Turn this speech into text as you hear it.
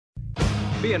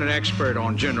Being an expert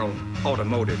on general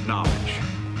automotive knowledge,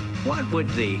 what would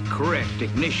the correct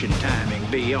ignition timing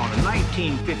be on a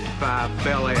 1955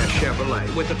 Bel Air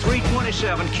Chevrolet with a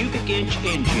 327 cubic inch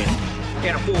engine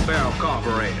and a 4-barrel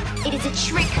carburetor? It is a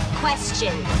trick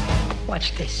question.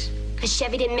 Watch this. Because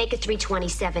Chevy didn't make a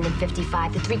 327 in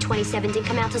 55. The 327 didn't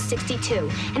come out till 62.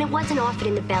 And it wasn't offered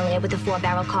in the Bel Air with a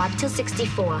 4-barrel carb till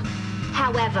 64.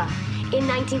 However, in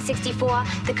 1964,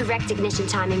 the correct ignition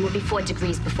timing would be 4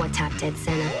 degrees before top dead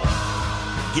center.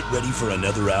 Get ready for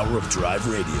another hour of Drive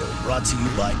Radio, brought to you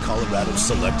by Colorado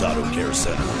Select Auto Care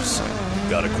Centers.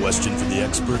 Got a question for the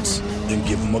experts? Then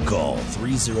give them a call,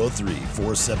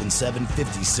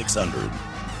 303-477-5600.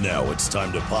 Now it's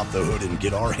time to pop the hood and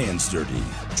get our hands dirty.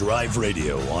 Drive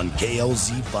Radio on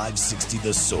KLZ 560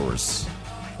 The Source.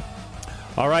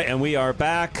 All right, and we are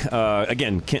back.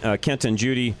 Again, Kent and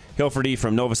Judy Hilferty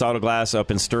from Novus Auto Glass up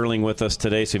in Sterling with us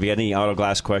today. So if you got any auto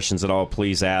glass questions at all,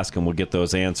 please ask, and we'll get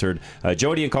those answered.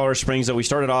 Jody in Colorado Springs, though, we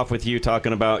started off with you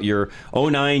talking about your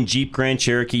 09 Jeep Grand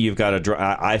Cherokee. You've got,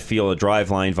 I feel, a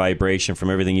driveline vibration from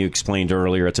everything you explained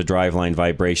earlier. It's a driveline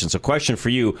vibration. So question for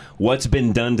you, what's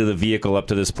been done to the vehicle up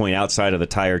to this point outside of the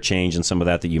tire change and some of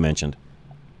that you mentioned?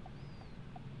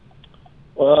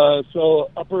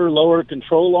 So upper-lower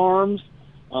control arms.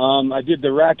 I did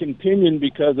the rack and pinion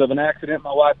because of an accident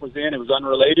my wife was in. It was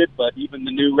unrelated, but even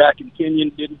the new rack and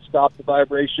pinion didn't stop the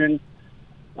vibration.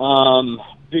 The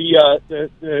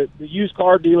used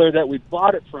car dealer that we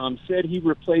bought it from said he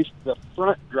replaced the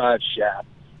front drive shaft.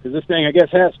 Because this thing, I guess,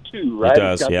 has two, right? It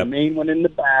does, it's got yep. the main one in the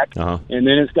back, and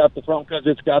then it's got the front because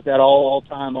it's got that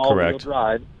all-time all-wheel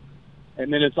drive.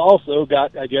 And then it's also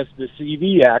got, I guess, the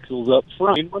CV axles up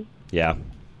front. Yeah.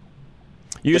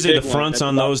 Usually the fronts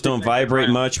on those don't vibrate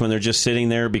much when they're just sitting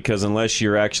there, because unless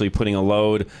you're actually putting a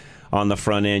load on the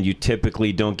front end, you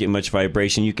typically don't get much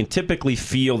vibration. You can typically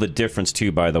feel the difference,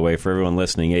 too, by the way, for everyone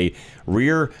listening. A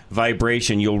rear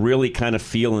vibration you'll really kind of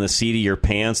feel in the seat of your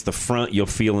pants. The front you'll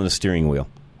feel in the steering wheel.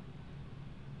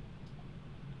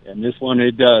 And this one,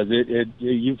 it does.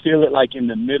 You feel it like in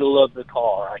the middle of the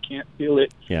car. I can't feel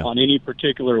it on any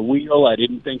particular wheel. I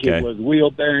didn't think it was wheel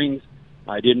bearings.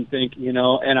 I didn't think, and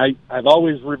I've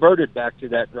always reverted back to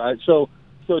that drive. So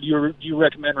do you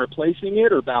recommend replacing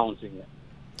it or balancing it?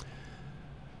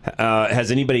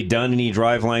 Has anybody done any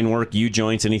driveline work,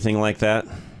 U-joints, anything like that?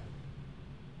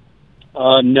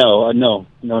 No,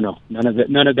 none of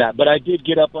that. But I did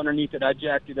get up underneath it. I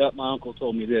jacked it up. My uncle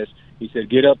told me this. He said,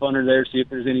 get up under there, see if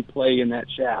there's any play in that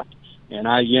shaft. And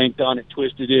I yanked on it,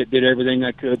 twisted it, did everything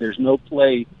I could. There's no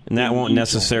play. And that won't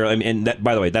necessarily, and that,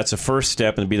 by the way, that's the first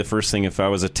step, and it'd be the first thing if I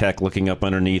was a tech looking up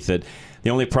underneath it. The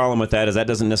only problem with that is that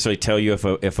doesn't necessarily tell you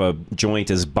if a joint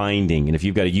is binding, and if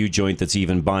you've got a U-joint that's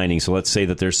even binding. So let's say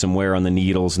that there's some wear on the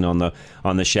needles and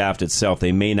on the shaft itself.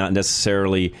 They may not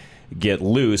necessarily get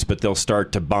loose, but they'll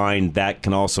start to bind. That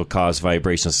can also cause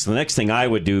vibrations. So the next thing I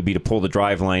would do would be to pull the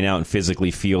drive line out and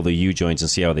physically feel the U-joints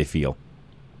and see how they feel.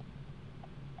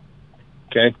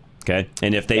 Okay.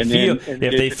 And if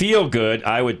they feel good,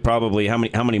 I would probably how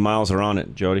many miles are on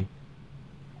it, Jody?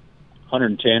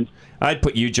 110. I'd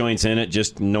put U-joints in it,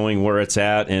 just knowing where it's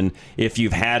at, and if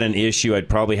you've had an issue, I'd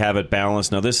probably have it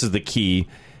balanced. Now, this is the key,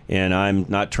 and I'm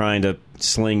not trying to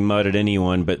sling mud at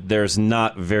anyone, but there's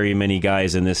not very many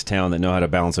guys in this town that know how to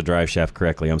balance a drive shaft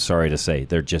correctly. I'm sorry to say.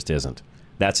 There just isn't.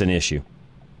 That's an issue.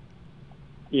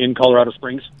 In Colorado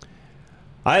Springs?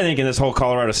 I think in this whole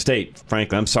Colorado state,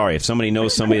 frankly, I'm sorry. If somebody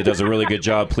knows somebody that does a really good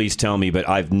job, please tell me, but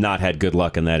I've not had good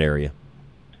luck in that area.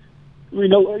 You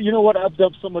know what? I've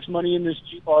dumped so much money in this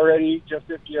Jeep already, just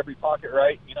empty every pocket,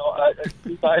 right?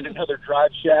 Buying another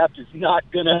drive shaft is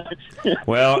not going to...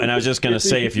 Well, and I was just going to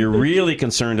say, if you're really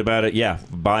concerned about it,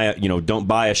 don't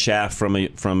buy a shaft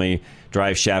from a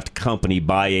drive shaft company.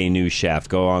 Buy a new shaft.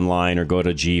 Go online or go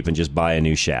to Jeep and just buy a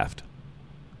new shaft.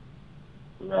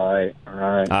 Right.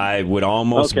 I would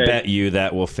almost bet you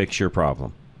that will fix your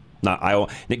problem.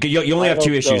 You only have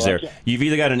two issues there. You've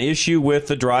either got an issue with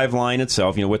the drive line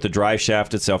itself, with the drive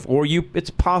shaft itself, or it's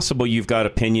possible you've got a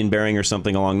pinion bearing or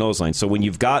something along those lines. So when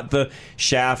you've got the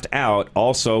shaft out,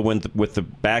 also with the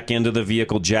back end of the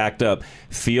vehicle jacked up,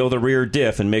 feel the rear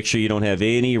diff and make sure you don't have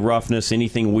any roughness,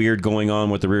 anything weird going on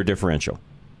with the rear differential.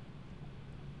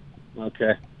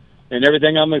 Okay. And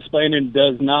everything I'm explaining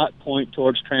does not point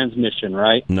towards transmission,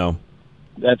 right? No.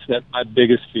 That's my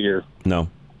biggest fear. No.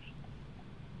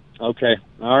 Okay.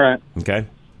 All right. Okay.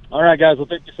 All right, guys. Well,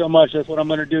 thank you so much. That's what I'm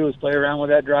going to do is play around with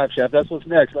that drive shaft. That's what's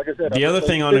next. Like I said, the other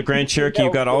thing on the Grand Cherokee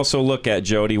you've got to also look at,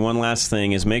 Jody, one last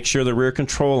thing, is make sure the rear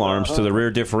control arms to the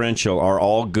rear differential are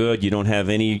all good. You don't have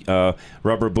any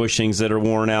rubber bushings that are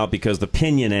worn out, because the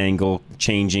pinion angle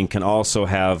changing can also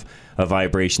have a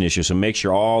vibration issue. So make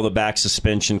sure all the back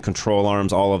suspension, control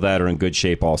arms, all of that are in good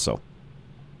shape also.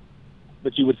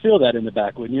 But you would feel that in the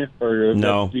back, wouldn't you? Or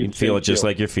no, you'd feel it just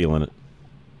like you're feeling it.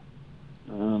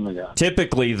 Oh my God!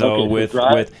 Typically, though, with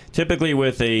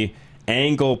a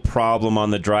angle problem on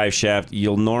the drive shaft,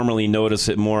 you'll normally notice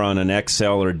it more on an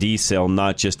XL or D cell,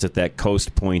 not just at that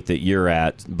coast point that you're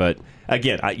at. But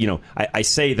again, I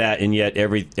say that, and yet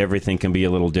everything can be a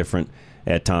little different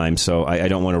at times. So I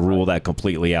don't want to rule that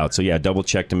completely out. So yeah, double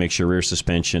check to make sure rear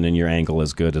suspension and your angle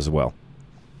is good as well.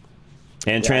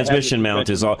 And transmission mount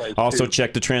is also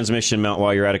check the transmission mount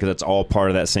while you're at it, because that's all part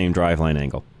of that same driveline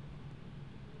angle.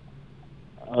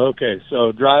 Okay,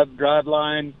 so drive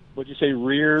line. What'd you say?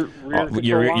 Rear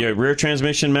your rear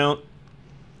transmission mount,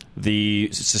 the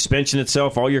suspension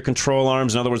itself, all your control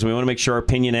arms. In other words, we want to make sure our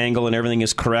pinion angle and everything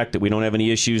is correct, that we don't have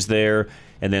any issues there.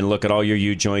 And then look at all your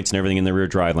U joints and everything in the rear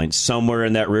driveline. Somewhere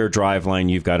in that rear driveline,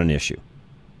 you've got an issue.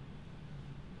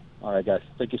 All right, guys.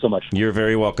 Thank you so much. You're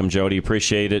very welcome, Jody.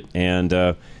 Appreciate it. And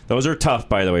those are tough,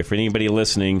 by the way, for anybody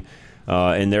listening.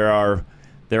 And there are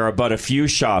but a few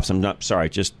shops.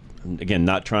 Again,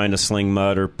 not trying to sling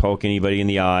mud or poke anybody in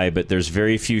the eye, but there's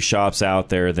very few shops out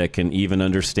there that can even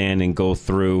understand and go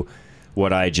through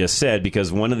what I just said,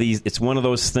 because it's one of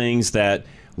those things that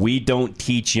we don't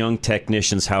teach young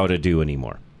technicians how to do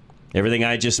anymore. Everything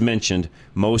I just mentioned,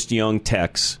 most young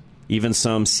techs, even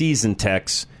some seasoned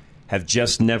techs, have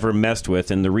just never messed with.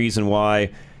 And the reason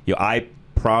why the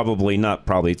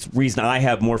reason I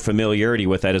have more familiarity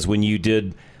with that is when you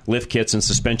did lift kits and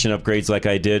suspension upgrades like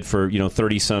I did for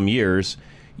 30-some years,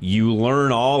 you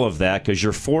learn all of that because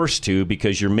you're forced to,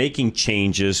 because you're making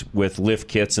changes with lift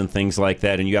kits and things like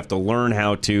that, and you have to learn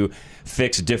how to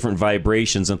fix different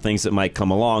vibrations and things that might come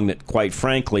along that, quite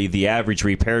frankly, the average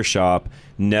repair shop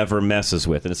never messes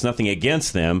with. And it's nothing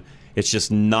against them. It's just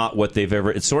not what they've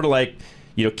ever... It's sort of like,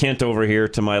 Kent over here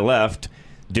to my left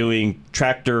doing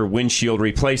tractor windshield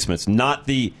replacements.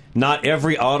 Not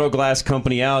every auto glass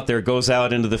company out there goes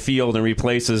out into the field and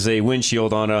replaces a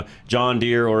windshield on a John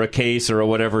Deere or a Case or a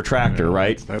whatever tractor,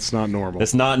 right? That's not normal.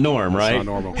 It's not norm, right? It's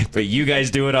not normal. But you guys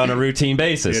do it on a routine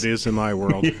basis. It is in my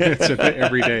world. It's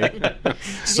every day.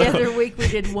 The other week we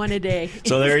did one a day.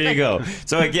 So there you go.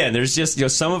 So again, there's just,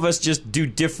 some of us just do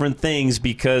different things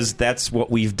because that's what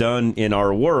we've done in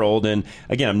our world. And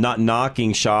again, I'm not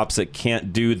knocking shops that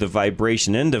can't do the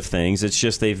vibration end of things. It's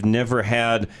just they've never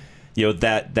had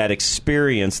that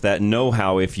experience, that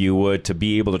know-how, if you would, to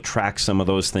be able to track some of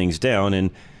those things down. And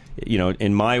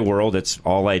in my world, it's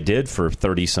all I did for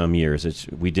 30-some years.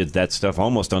 We did that stuff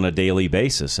almost on a daily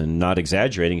basis, and not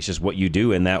exaggerating. It's just what you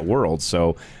do in that world.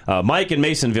 So, Mike in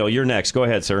Masonville, you're next. Go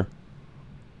ahead, sir.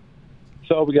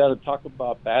 So we got to talk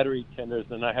about battery tenders,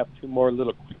 and I have two more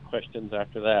little quick questions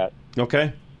after that.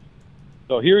 Okay.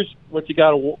 So here's what you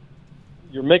got to...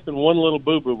 You're making one little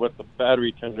boo-boo with the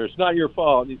battery tender. It's not your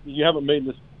fault. You haven't made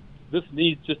this. This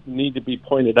needs just need to be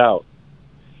pointed out.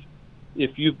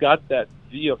 If you've got that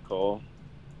vehicle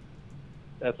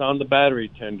that's on the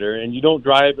battery tender and you don't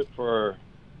drive it for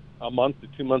a month to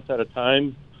 2 months at a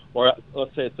time, or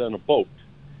let's say it's on a boat,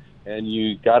 and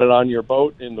you got it on your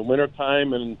boat in the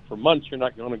wintertime, and for months you're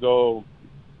not going to go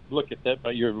look at that,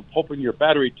 but you're hoping your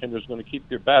battery tender is going to keep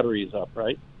your batteries up,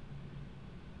 right?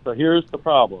 So here's the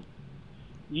problem.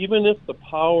 Even if the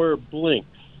power blinks,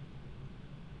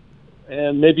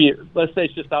 and maybe, let's say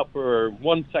it's just out for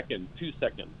 1 second, 2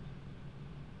 seconds,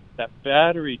 that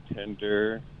battery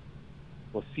tender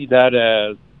will see that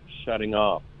as shutting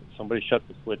off. Somebody shut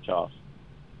the switch off.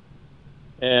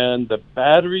 And the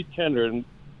battery tender,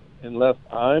 unless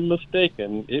I'm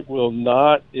mistaken, it will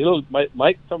not,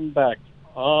 might come back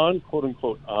on, quote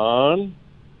unquote, on.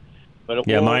 But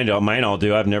mine all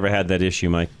do. I've never had that issue,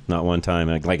 Mike. Not one time.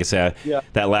 Like I said,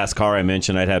 that last car I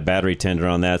mentioned, I'd had battery tender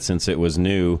on that since it was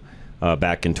new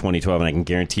back in 2012, and I can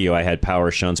guarantee you I had power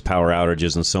shunts, power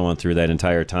outages, and so on through that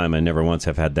entire time. I never once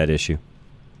have had that issue.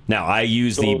 Now, I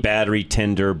use the battery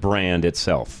tender brand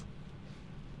itself.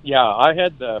 Yeah, I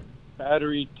had the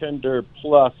battery tender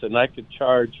plus, and I could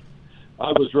charge.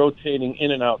 I was rotating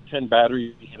in and out 10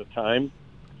 batteries at a time.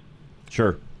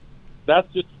 Sure. That's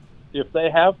just... If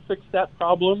they have fixed that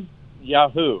problem,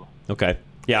 yahoo. Okay.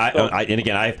 Yeah, and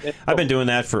again, I've been doing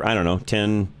that for,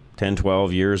 10,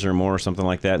 12 years or more, something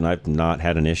like that, and I've not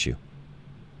had an issue.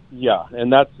 Yeah,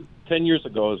 and that's 10 years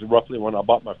ago is roughly when I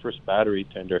bought my first battery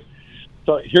tender.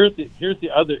 So here's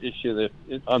the other issue that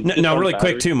no, really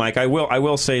quick too, Mike. I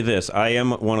will say this. I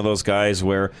am one of those guys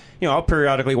where I'll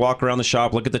periodically walk around the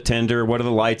shop, look at the tender. What are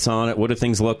the lights on it? What do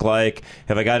things look like?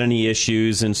 Have I got any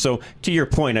issues? And so, to your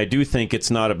point, I do think it's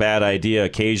not a bad idea.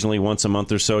 Occasionally, once a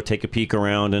month or so, take a peek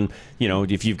around, and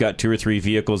if you've got 2 or 3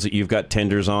 vehicles that you've got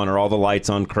tenders on, are all the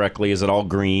lights on correctly? Is it all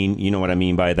green? You know what I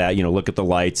mean by that. Look at the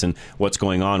lights and what's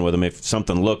going on with them. If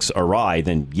something looks awry,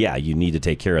 then yeah, you need to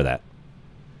take care of that.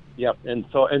 Yep, and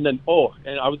then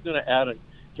I was going to add,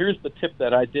 here's the tip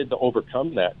that I did to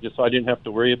overcome that, just so I didn't have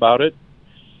to worry about it.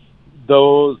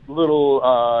 Those little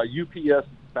UPS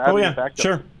battery backup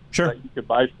sure. that you could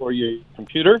buy for your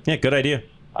computer. Yeah, good idea.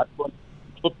 I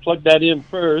plug that in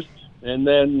first,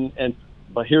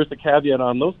 but here's the caveat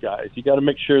on those guys: you got to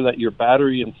make sure that your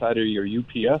battery inside of your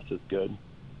UPS is good.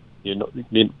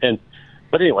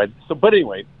 But anyway,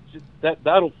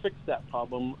 that'll fix that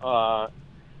problem.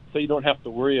 So you don't have to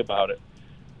worry about it.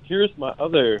 Here's my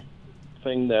other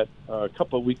thing that a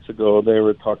couple of weeks ago they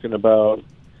were talking about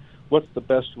what's the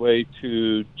best way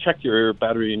to check your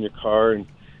battery in your car. And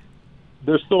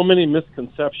there's so many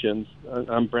misconceptions.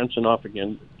 I'm branching off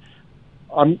again.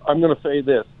 I'm going to say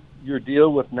this. Your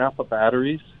deal with Napa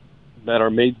batteries that are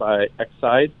made by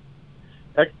Exide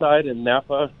and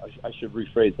Napa, I should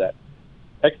rephrase that.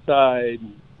 Exide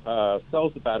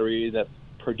sells the battery that's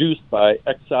produced by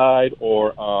Exide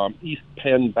or East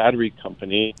Penn Battery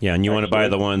Company. Yeah, and you want to buy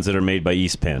the ones that are made by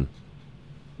East Penn.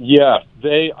 Yeah,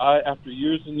 after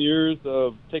years and years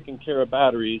of taking care of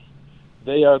batteries,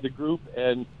 they are the group.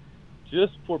 And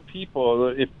just for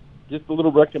people, just a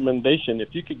little recommendation,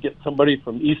 if you could get somebody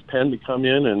from East Penn to come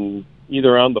in and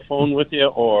either on the phone with you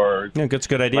or... Yeah, that's a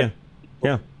good idea.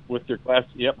 With their glass,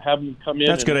 have them come in.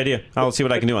 That's a good idea. I'll see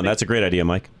what I can do on that. That's a great idea,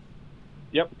 Mike.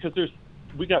 Yep, because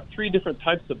we got 3 different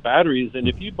types of batteries, and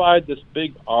if you buy this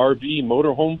big RV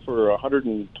motorhome for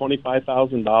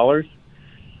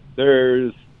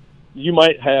 $125,000, you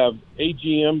might have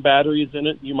AGM batteries in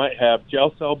it, you might have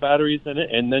gel cell batteries in it,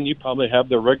 and then you probably have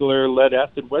the regular lead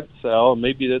acid wet cell,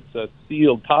 maybe that's a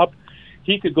sealed top.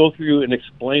 He could go through and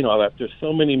explain all that. There's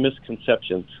so many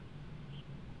misconceptions.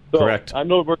 So correct. I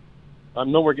know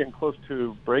we're getting close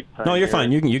to break time. No, you're here.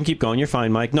 fine. You can keep going. You're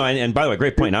fine, Mike. No, and by the way,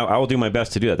 great point. I will do my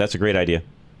best to do that. That's a great idea.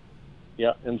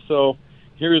 Yeah, and so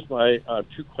here's my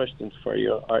 2 questions for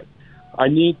you. I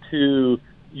need to.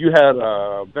 You had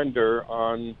a vendor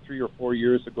on 3 or 4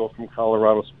 years ago from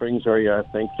Colorado Springs area, I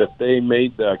think, that they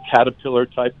made the Caterpillar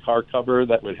type car cover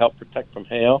that would help protect from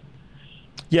hail.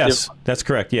 Yes, that's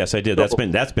correct. Yes, I did.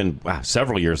 That's been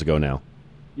several years ago now.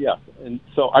 Yeah, and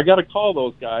so I got to call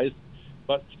those guys,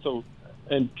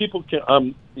 and people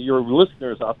can, your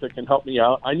listeners out there can help me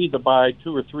out. I need to buy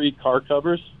 2 or 3 car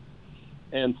covers,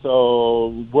 and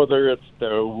so whether it's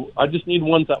I just need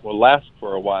ones that will last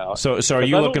for a while. So are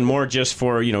you looking more just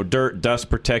for dirt, dust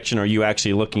protection, or are you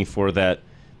actually looking for that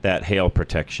hail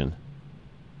protection?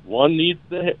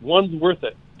 One's worth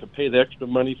it to pay the extra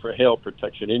money for hail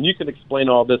protection, and you can explain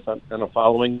all this on a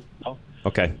following.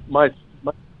 Okay.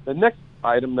 The next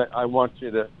item that I want you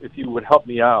to, if you would help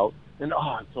me out. And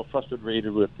I'm so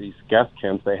frustrated with these gas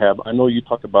cans they have. I know you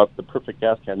talk about the perfect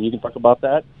gas can. You can talk about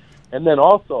that. And then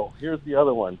also, here's the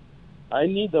other one. I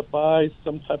need to buy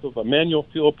some type of a manual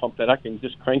fuel pump that I can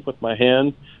just crank with my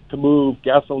hand to move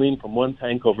gasoline from one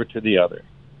tank over to the other.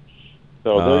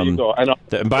 So there you go.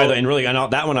 By the way, and really,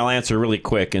 that one I'll answer really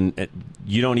quick. And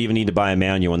you don't even need to buy a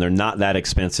manual, and they're not that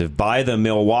expensive. Buy the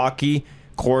Milwaukee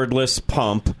cordless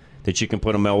pump that you can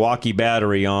put a Milwaukee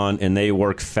battery on, and they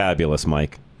work fabulous,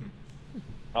 Mike.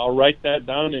 I'll write that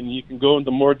down, and you can go into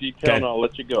more detail, and I'll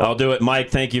let you go. I'll do it.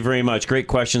 Mike, thank you very much. Great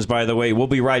questions, by the way. We'll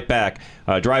be right back.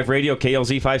 Drive Radio,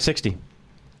 KLZ 560.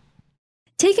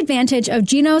 Take advantage of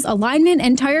Gino's alignment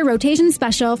and tire rotation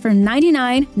special for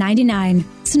 $99.99.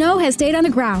 Snow has stayed on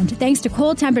the ground thanks to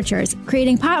cold temperatures,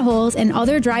 creating potholes and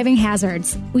other driving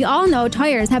hazards. We all know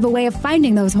tires have a way of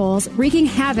finding those holes, wreaking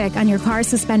havoc on your car's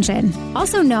suspension.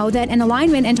 Also know that an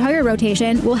alignment and tire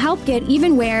rotation will help get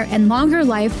even wear and longer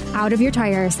life out of your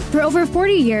tires. For over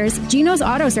 40 years, Gino's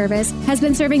Auto Service has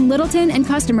been serving Littleton and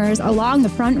customers along the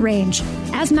Front Range.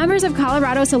 As members of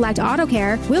Colorado Select Auto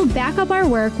Care, we'll back up our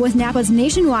work with Napa's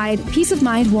nationwide peace of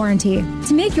mind warranty.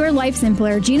 To make your life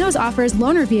simpler, Gino's offers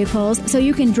loaner vehicles so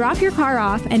you can drop your car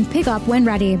off and pick up when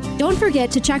ready. Don't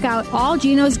forget to check out all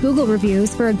Gino's Google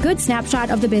reviews for a good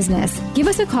snapshot of the business. Give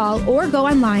us a call or go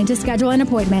online to schedule an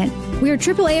appointment. We are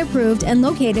AAA approved and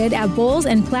located at Bowles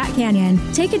and Platte Canyon.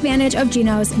 Take advantage of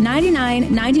Gino's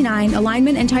 $99.99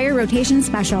 alignment and tire rotation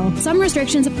special. Some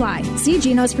restrictions apply. See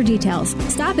Gino's for details.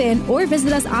 Stop in or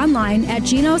visit us online at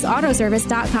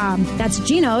Gino'sAutoservice.com. That's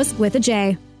Gino's with a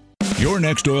J. Your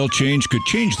next oil change could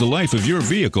change the life of your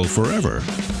vehicle forever.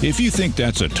 If you think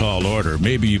that's a tall order,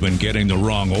 maybe you've been getting the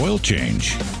wrong oil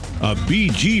change. A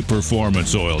BG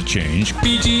Performance oil change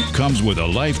comes with a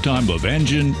lifetime of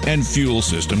engine and fuel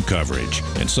system coverage.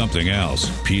 And something else,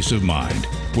 peace of mind.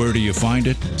 Where do you find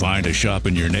it? Find a shop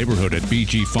in your neighborhood at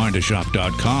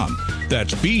bgfindashop.com.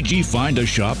 That's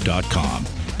bgfindashop.com.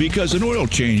 Because an oil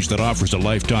change that offers a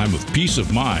lifetime of peace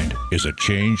of mind is a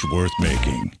change worth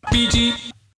making.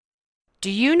 BG. Do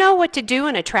you know what to do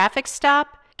in a traffic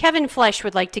stop? Kevin Flesh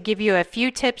would like to give you a few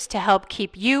tips to help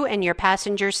keep you and your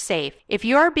passengers safe. If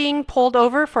you are being pulled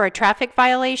over for a traffic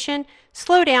violation,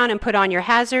 slow down and put on your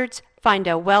hazards, find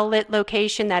a well-lit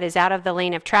location that is out of the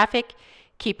lane of traffic,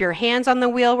 keep your hands on the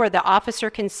wheel where the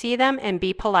officer can see them, and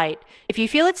be polite. If you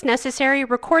feel it's necessary,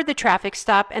 record the traffic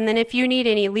stop, and then if you need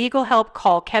any legal help,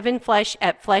 call Kevin Flesh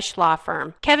at Flesh Law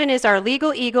Firm. Kevin is our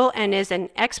legal eagle and is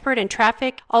an expert in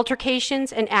traffic,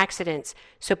 altercations, and accidents.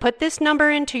 So put this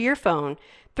number into your phone,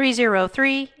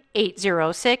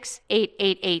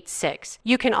 303-806-8886.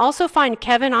 You can also find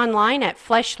Kevin online at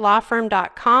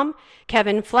fleshlawfirm.com.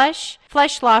 Kevin Flesh,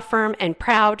 Flesh Law Firm, and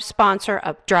proud sponsor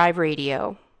of Drive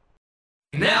Radio.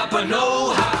 Napa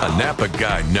know-how. A Napa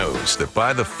guy knows that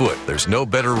by the foot, there's no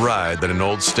better ride than an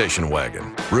old station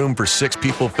wagon. Room for 6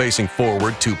 people facing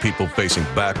forward, 2 people facing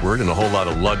backward, and a whole lot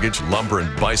of luggage, lumber,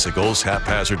 and bicycles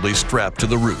haphazardly strapped to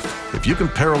the roof. If you can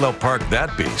parallel park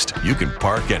that beast, you can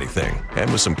park anything. And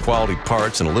with some quality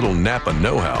parts and a little Napa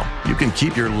know-how, you can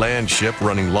keep your land ship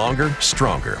running longer,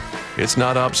 stronger. It's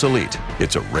not obsolete.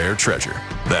 It's a rare treasure.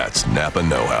 That's Napa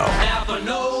know-how. Napa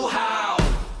know-how.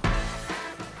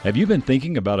 Have you been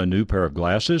thinking about a new pair of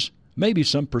glasses? Maybe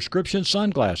some prescription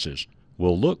sunglasses?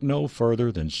 Well, look no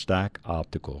further than Stack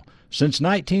Optical. Since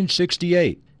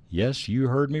 1968, yes, you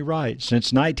heard me right,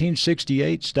 since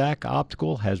 1968, Stack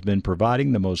Optical has been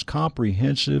providing the most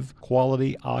comprehensive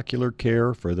quality ocular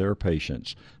care for their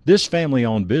patients. This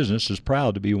family-owned business is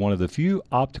proud to be one of the few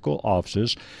optical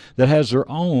offices that has their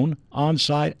own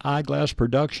on-site eyeglass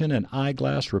production and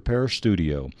eyeglass repair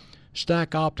studio.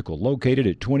 Stack Optical, located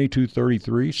at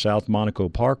 2233 South Monaco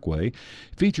Parkway,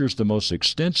 features the most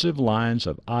extensive lines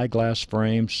of eyeglass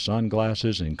frames,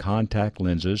 sunglasses, and contact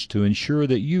lenses to ensure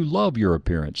that you love your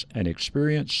appearance and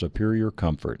experience superior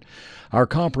comfort. Our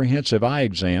comprehensive eye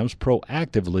exams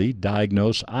proactively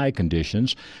diagnose eye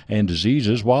conditions and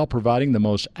diseases while providing the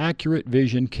most accurate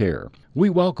vision care. We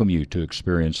welcome you to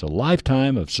experience a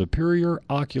lifetime of superior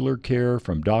ocular care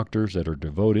from doctors that are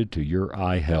devoted to your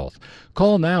eye health.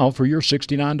 Call now for your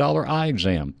 $69 eye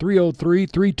exam,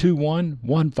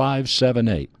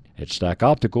 303-321-1578. At Stack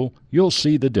Optical, you'll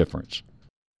see the difference.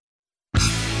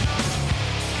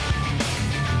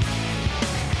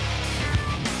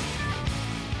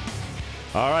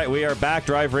 All right, we are back.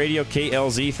 Drive Radio,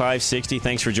 KLZ 560.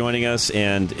 Thanks for joining us.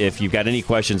 And if you've got any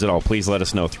questions at all, please let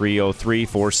us know.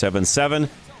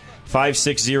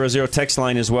 303-477-5600. Text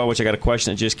line as well, which I got a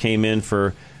question that just came in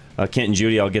for Kent and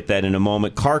Judy. I'll get that in a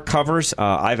moment. Car covers.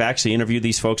 I've actually interviewed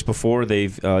these folks before.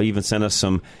 They've even sent us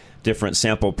some different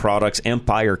sample products.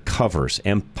 Empire Covers.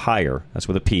 Empire, that's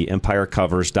with a P,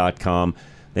 empirecovers.com.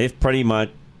 They've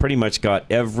pretty much got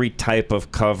every type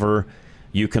of cover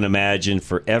you can imagine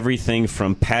for everything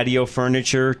from patio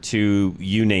furniture to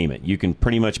you name it. You can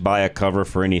pretty much buy a cover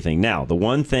for anything. Now, the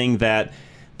one thing that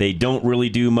they don't really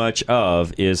do much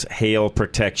of is hail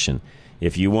protection.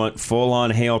 If you want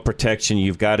full-on hail protection,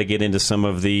 you've got to get into some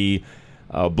of the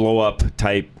blow-up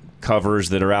type covers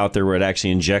that are out there where it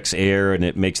actually injects air and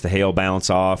it makes the hail bounce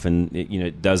off, and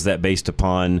it does that based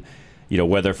upon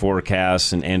weather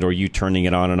forecasts and or you turning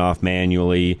it on and off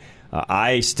manually.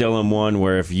 I still am one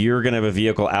where if you're going to have a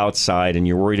vehicle outside and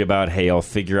you're worried about hail,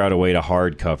 figure out a way to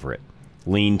hard cover it.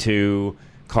 Lean-to,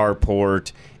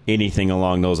 carport, anything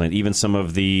along those lines. Even some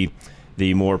of the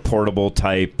more portable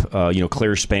type,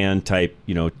 clear span type,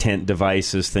 tent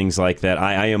devices, things like that.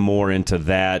 I am more into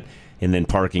that and then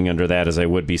parking under that as I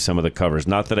would be some of the covers.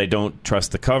 Not that I don't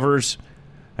trust the covers.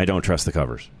 I don't trust the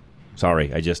covers.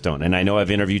 Sorry, I just don't. And I know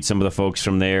I've interviewed some of the folks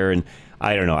from there, and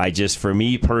I don't know. For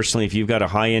me personally, if you've got a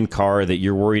high-end car that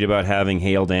you're worried about having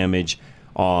hail damage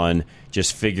on,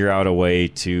 just figure out a way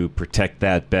to protect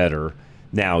that better.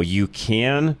 Now, you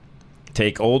can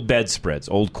take old bedspreads,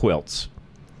 old quilts,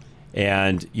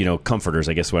 and, comforters,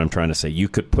 I guess what I'm trying to say. You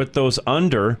could put those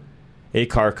under a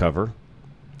car cover,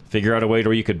 figure out a way to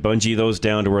where you could bungee those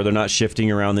down to where they're not shifting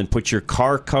around, then put your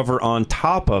car cover on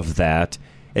top of that,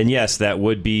 and yes, that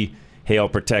would be hail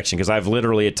protection, because I've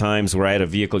literally at times where I had a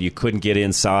vehicle you couldn't get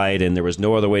inside and there was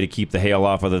no other way to keep the hail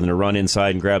off other than to run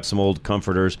inside and grab some old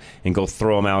comforters and go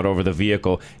throw them out over the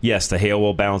vehicle. Yes, the hail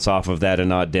will bounce off of that and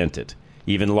not dent it.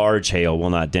 Even large hail will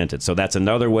not dent it. So that's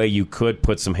another way you could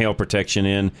put some hail protection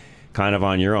in kind of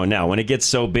on your own. Now, when it gets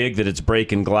so big that it's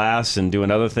breaking glass and doing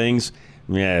other things,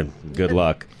 yeah, good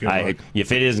luck.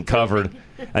 If it isn't covered,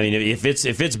 I mean, if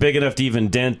it's big enough to even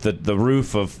dent the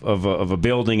roof of a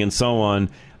building and so on,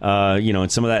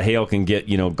 and some of that hail can get,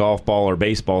 golf ball or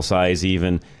baseball size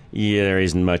even. Yeah, there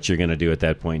isn't much you're going to do at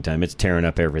that point in time. It's tearing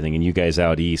up everything, and you guys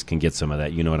out east can get some of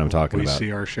that. You know what I'm talking about. We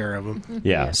see our share of them.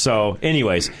 Yeah. So,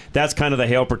 anyways, that's kind of the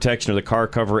hail protection or the car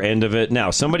cover end of it. Now,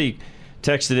 somebody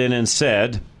texted in and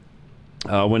said,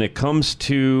 when it comes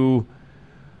to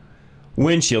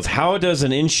windshields, how does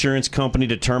an insurance company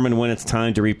determine when it's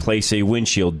time to replace a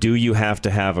windshield? Do you have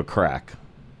to have a crack?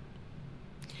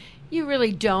 You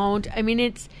really don't. I mean,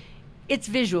 it's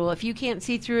visual. If you can't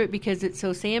see through it because it's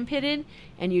so sand-pitted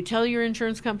and you tell your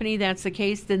insurance company that's the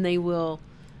case, then they will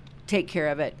take care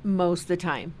of it most of the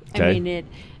time. Okay. I mean,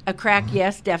 a crack,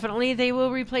 yes, definitely they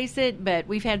will replace it, but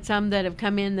we've had some that have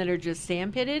come in that are just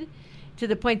sand-pitted to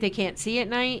the point they can't see at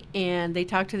night, and they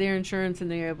talk to their insurance and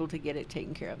they're able to get it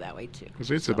taken care of that way too. Because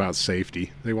it's about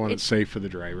safety. They want it safe for the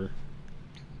driver.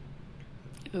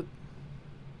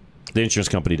 The insurance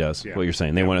company does, what you're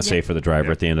saying. They want it safe for the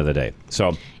driver at the end of the day.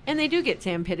 So, and they do get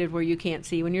sand-pitted where you can't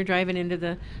see. When you're driving into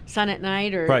the sun at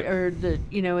night or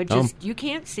you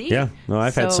can't see. Yeah, no,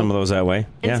 I've had some of those that way.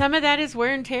 And some of that is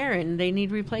wear and tear, and they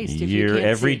need replaced if you can't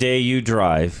every see. Day you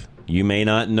drive, you may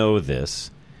not know this,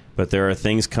 but there are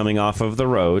things coming off of the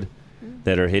road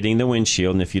that are hitting the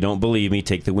windshield, and if you don't believe me,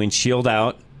 take the windshield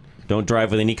out. Don't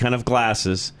drive with any kind of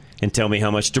glasses. And tell me how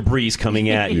much debris is coming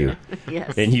at you.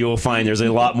 Yes. And you will find there's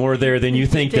a lot more there than you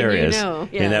think there is. Yes.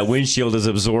 And that windshield is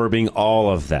absorbing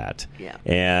all of that. Yeah.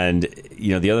 And,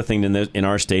 the other thing in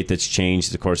our state that's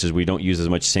changed, of course, is we don't use as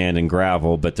much sand and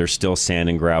gravel, but there's still sand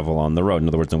and gravel on the road. In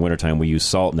other words, in the wintertime, we use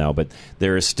salt now, but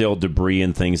there is still debris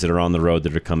and things that are on the road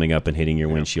that are coming up and hitting your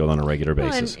windshield on a regular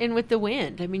basis. And with the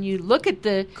wind. I mean, you look at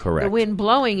the wind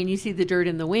blowing and you see the dirt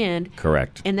in the wind.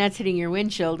 Correct. And that's hitting your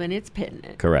windshield and it's pitting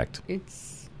it. Correct.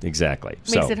 Exactly.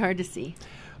 Makes it hard to see.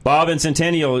 Bob in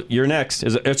Centennial, you're next.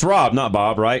 It's Rob, not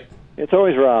Bob, right? It's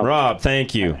always Rob. Rob,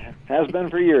 thank you. Has been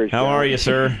for years. How are you,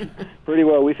 sir? Pretty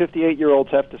well. We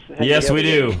 58-year-olds have to. Yes, we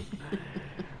do.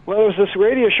 Well, there was this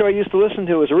radio show I used to listen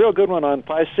to. It was a real good one on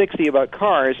 560 about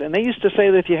cars, and they used to say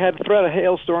that if you had a threat of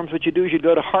hailstorms, what you do is you'd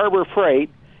go to Harbor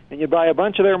Freight and you'd buy a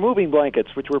bunch of their moving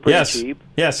blankets, which were pretty cheap.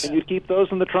 Yes. And you'd keep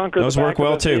those in the trunk or those the back work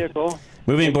well of the vehicle.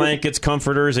 Moving blankets,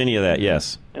 comforters, any of that,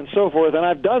 yes. And so forth, and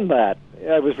I've done that.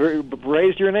 I was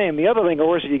raised your name. The other thing, of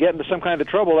course, if you get into some kind of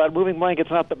trouble, that moving blanket's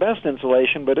not the best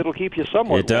insulation, but it'll keep you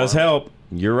somewhat It does help.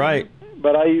 You're right.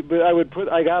 But I was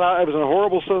in a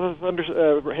horrible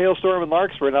hailstorm in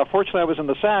Larkspur. Now, fortunately, I was in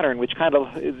the Saturn, which it's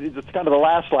kind of the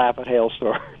last lap at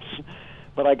hailstorms.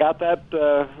 But I got that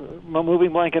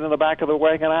moving blanket in the back of the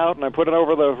wagon out, and I put it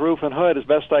over the roof and hood as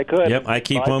best I could. Yep, I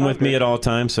keep one with me at all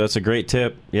times, so that's a great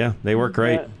tip. Yeah, they work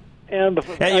great. And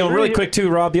really quick too,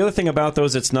 Rob, the other thing about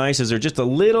those that's nice is they're just a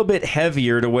little bit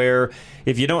heavier to where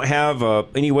if you don't have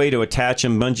any way to attach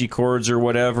them, bungee cords or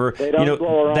whatever, they don't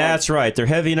blow around. That's right. They're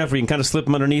heavy enough where you can kind of slip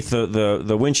them underneath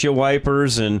the windshield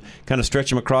wipers and kind of stretch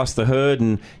them across the hood.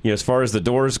 And as far as the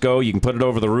doors go, you can put it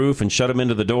over the roof and shut them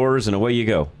into the doors, and away you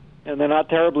go. And they're not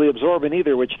terribly absorbent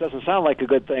either, which doesn't sound like a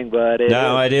good thing, but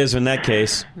it is in that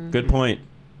case. Good point.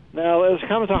 Now, as it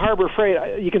comes to Harbor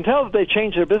Freight, you can tell that they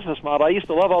changed their business model. I used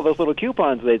to love all those little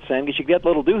coupons they'd send because you get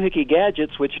little doohickey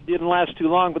gadgets, which didn't last too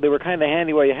long, but they were kind of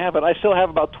handy while you have it. I still have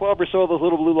about 12 or so of those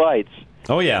little blue lights.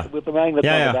 Oh, yeah. With the magnets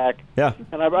on the back. Yeah.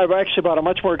 And I've actually bought a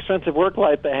much more expensive work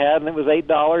light they had, and it was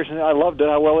 $8, and I loved it,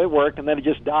 how well it worked, and then it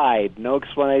just died. No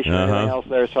explanation or anything else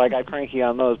there, so I got cranky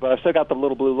on those, but I still got the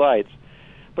little blue lights.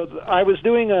 But I was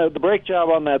doing the brake job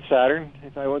on that Saturn.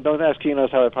 If I don't ask you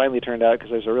how it finally turned out,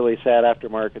 because there's a really sad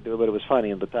aftermarket to it, but it was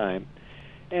funny at the time.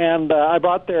 And I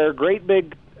bought their great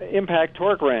big impact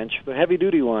torque wrench, the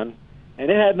heavy-duty one,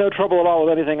 and it had no trouble at all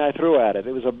with anything I threw at it.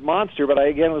 It was a monster, but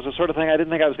it was the sort of thing I didn't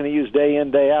think I was going to use day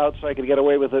in, day out, so I could get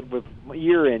away with it with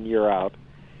year in, year out.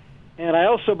 And I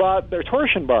also bought their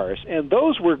torsion bars, and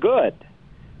those were good.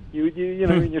 You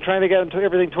know, when you're trying to get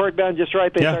everything torqued down just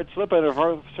right, they start slipping and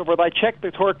so forth. I checked the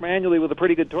torque manually with a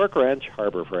pretty good torque wrench,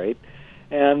 Harbor Freight,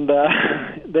 and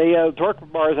the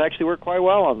torque bars actually work quite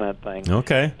well on that thing.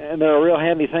 Okay. And they're a real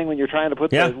handy thing when you're trying to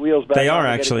put those wheels back on. They are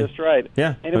and actually. Get it just right.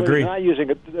 Yeah, Anyone who's not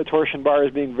using a torsion bar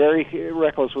is being very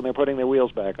reckless when they're putting their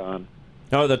wheels back on.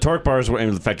 No, the torque bars were,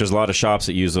 in fact, there's a lot of shops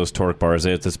that use those torque bars.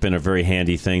 It's been a very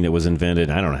handy thing that was invented,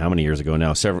 I don't know how many years ago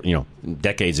now,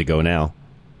 decades ago now.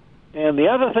 And the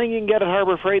other thing you can get at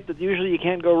Harbor Freight that usually you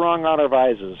can't go wrong on are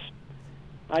vises.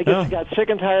 I just got sick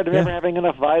and tired of never having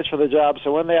enough vise for the job,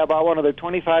 so one day I bought one of their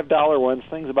 $25 ones,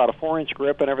 things about a 4-inch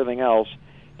grip and everything else,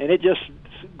 and it just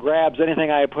grabs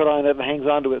anything I put on it and hangs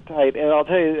onto it tight. And I'll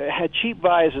tell you, cheap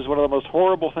vise is one of the most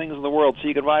horrible things in the world, so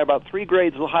you can buy about 3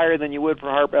 grades higher than you would for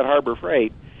at Harbor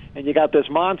Freight, and you got this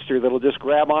monster that'll just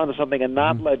grab onto something and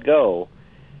not let go.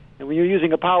 And when you're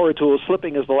using a power tool,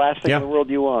 slipping is the last thing in the world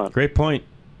you want. Great point.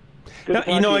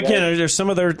 Now, again, there's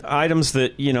some other items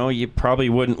that, you probably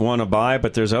wouldn't want to buy,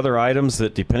 but there's other items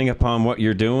that, depending upon what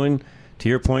you're doing, to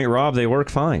your point, Rob, they work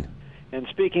fine. And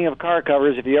speaking of car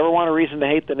covers, if you ever want a reason to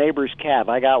hate the neighbor's cat,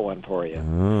 I got one for you.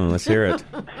 Let's hear it.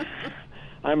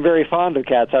 I'm very fond of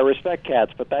cats. I respect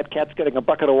cats, but that cat's getting a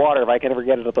bucket of water if I can ever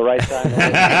get it at the right time.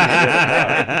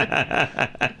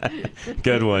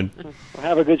 Good one. Well,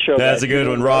 have a good show, That's guys. a good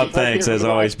one, Rob. Thanks, as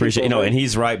always. Appreciate it. And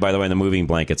he's right, by the way, in the moving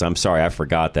blankets. I'm sorry, I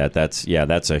forgot that.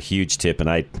 That's a huge tip,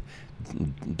 and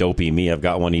dopey me, I've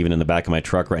got one even in the back of my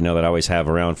truck right now that I always have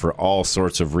around for all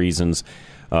sorts of reasons.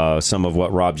 Some of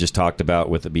what Rob just talked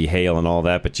about with it be hail and all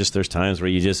that, but just there's times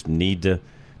where you just need to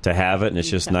have it, and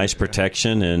it's just nice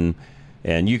protection,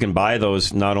 and you can buy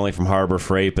those not only from Harbor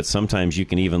Freight, but sometimes you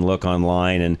can even look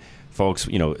online, and folks,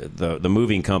 the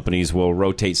moving companies will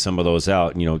rotate some of those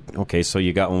out. Okay, so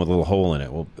you got one with a little hole in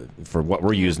it. Well, for what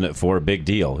we're using it for, big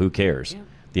deal. Who cares? Yeah.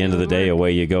 At the end of the day,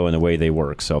 away you go, and the way they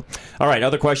work. So, all right,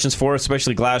 other questions for us,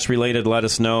 especially glass-related, let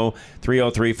us know.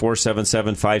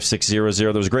 303-477-5600.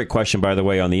 There was a great question, by the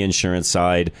way, on the insurance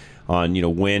side on,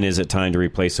 when is it time to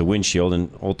replace a windshield?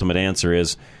 And ultimate answer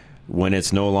is when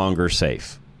it's no longer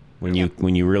safe. When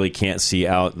you really can't see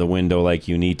out the window like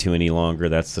you need to any longer,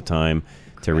 that's the time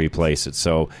to replace it.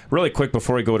 So really quick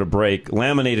before we go to break,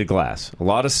 laminated glass. A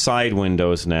lot of side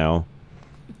windows now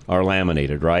are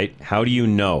laminated, right? How do you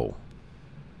know?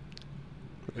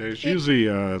 There's usually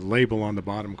a label on the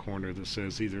bottom corner that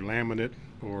says either laminate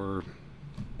or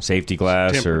safety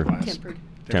glass or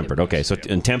tempered. Okay, so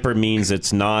tempered means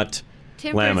it's not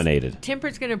laminated.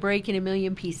 Tempered's going to break in a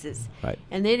million pieces. Right.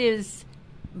 And it is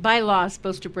by law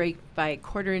supposed to break by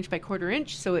quarter inch by quarter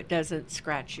inch, so it doesn't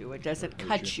scratch you. It doesn't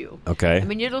cut you. Okay. I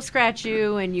mean, it'll scratch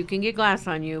you, and you can get glass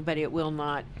on you, but it will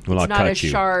not. It's not cut a you.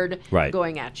 Shard right.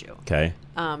 going at you. Okay.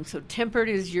 So tempered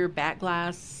is your back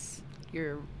glass,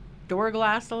 your door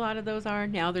glass. A lot of those are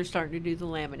now. They're starting to do the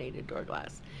laminated door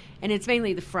glass, and it's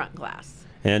mainly the front glass.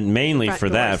 And mainly for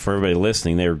doors. that, for everybody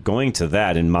listening, they're going to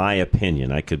that. In my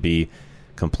opinion, I could be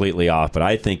completely off, but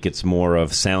I think it's more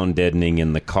of sound deadening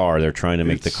in the car. They're trying to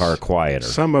make the car quieter.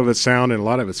 Some of it's sound, and a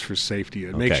lot of it's for safety.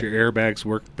 It makes your airbags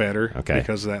work better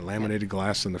because of that laminated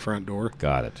glass in the front door.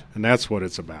 Got it. And that's what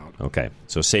it's about. Okay,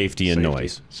 so safety and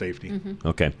noise. Safety. Mm-hmm.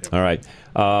 Okay, all right.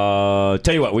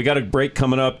 Tell you what, we got a break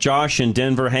coming up. Josh in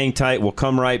Denver, hang tight. We'll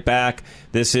come right back.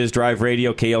 This is Drive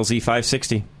Radio, KLZ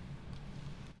 560.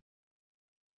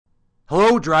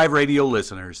 Hello, Drive Radio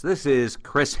listeners. This is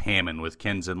Chris Hammond with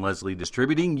Ken's and Leslie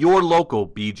Distributing, your local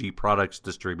BG Products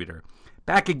distributor.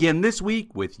 Back again this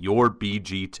week with your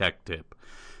BG Tech Tip.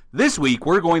 This week,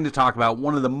 we're going to talk about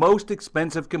one of the most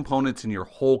expensive components in your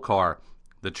whole car,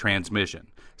 the transmission.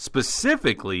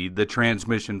 Specifically, the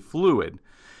transmission fluid.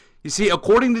 You see,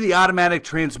 according to the Automatic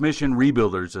Transmission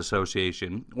Rebuilders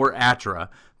Association, or ATRA,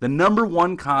 the number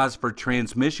one cause for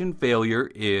transmission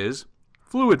failure is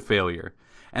fluid failure.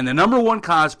 And the number one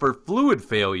cause for fluid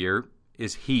failure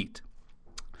is heat.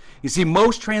 You see,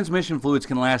 most transmission fluids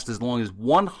can last as long as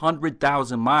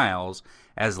 100,000 miles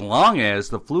as long as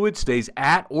the fluid stays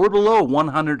at or below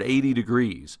 180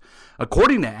 degrees.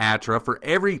 According to ATRA, for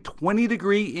every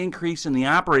 20-degree increase in the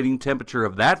operating temperature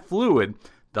of that fluid,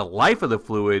 the life of the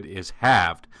fluid is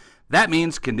halved. That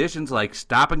means conditions like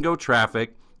stop-and-go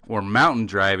traffic or mountain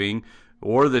driving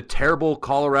or the terrible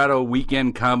Colorado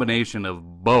weekend combination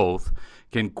of both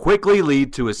can quickly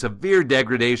lead to a severe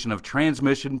degradation of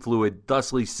transmission fluid,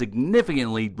 thusly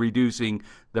significantly reducing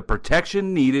the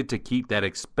protection needed to keep that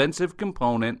expensive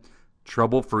component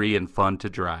trouble-free and fun to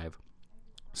drive.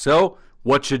 So,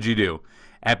 what should you do?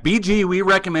 At BG, we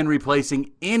recommend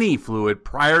replacing any fluid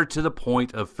prior to the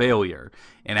point of failure.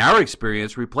 In our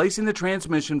experience, replacing the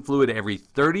transmission fluid every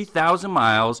 30,000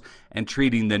 miles and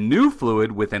treating the new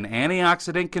fluid with an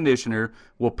antioxidant conditioner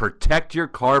will protect your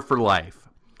car for life.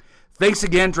 Thanks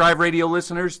again, Drive Radio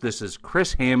listeners. This is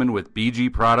Chris Hammond with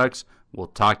BG Products. We'll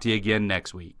talk to you again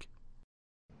next week.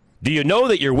 Do you know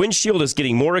that your windshield is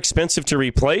getting more expensive to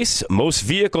replace? Most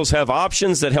vehicles have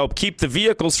options that help keep the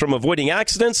vehicles from avoiding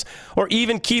accidents or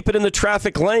even keep it in the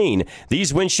traffic lane.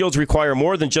 These windshields require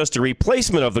more than just a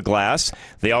replacement of the glass.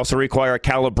 They also require a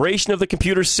calibration of the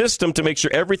computer system to make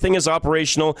sure everything is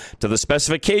operational to the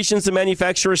specifications the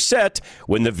manufacturer set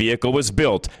when the vehicle was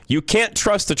built. You can't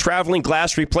trust a traveling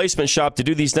glass replacement shop to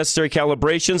do these necessary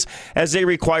calibrations, as they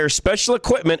require special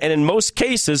equipment and, in most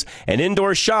cases, an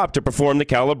indoor shop to perform the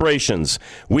calibration.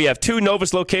 We have 2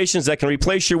 Novus locations that can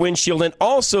replace your windshield and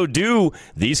also do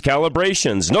these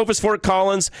calibrations. Novus Fort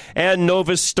Collins and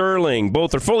Novus Sterling.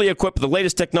 Both are fully equipped with the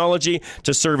latest technology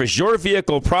to service your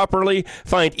vehicle properly.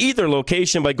 Find either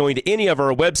location by going to any of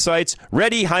our websites,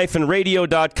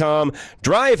 ready-radio.com,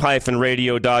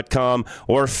 drive-radio.com,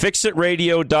 or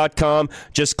fixitradio.com.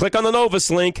 Just click on the Novus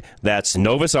link. That's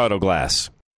Novus Auto Glass.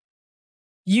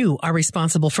 You are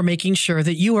responsible for making sure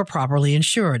that you are properly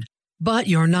insured. But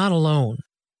you're not alone.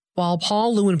 While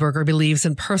Paul Leuenberger believes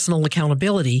in personal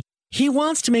accountability, he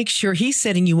wants to make sure he's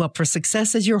setting you up for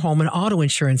success as your home and auto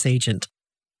insurance agent.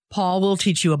 Paul will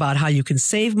teach you about how you can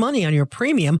save money on your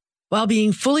premium while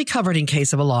being fully covered in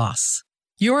case of a loss.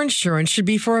 Your insurance should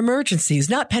be for emergencies,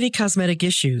 not petty cosmetic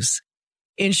issues.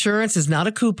 Insurance is not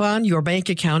a coupon, your bank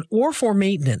account, or for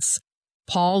maintenance.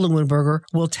 Paul Leuenberger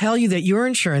will tell you that your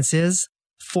insurance is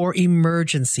for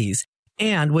emergencies.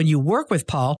 And when you work with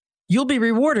Paul, you'll be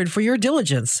rewarded for your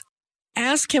diligence.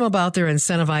 Ask him about their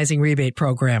incentivizing rebate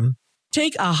program.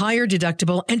 Take a higher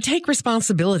deductible and take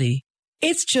responsibility.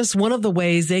 It's just one of the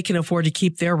ways they can afford to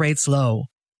keep their rates low.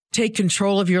 Take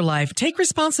control of your life. Take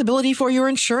responsibility for your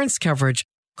insurance coverage.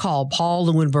 Call Paul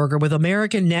Leuenberger with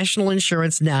American National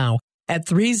Insurance now at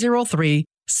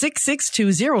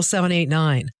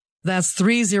 303-662-0789. That's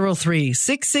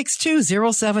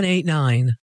 303-662-0789.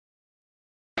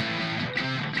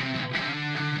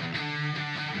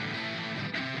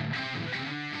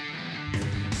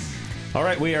 All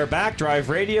right, we are back. Drive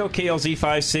Radio, KLZ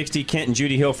 560. Kent and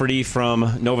Judy Hilferty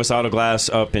from Novus Auto Glass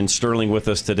up in Sterling with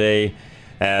us today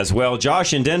as well.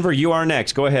 Josh in Denver, you are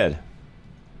next. Go ahead.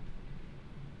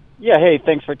 Yeah, hey,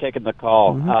 thanks for taking the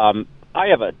call. Mm-hmm. I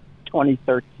have a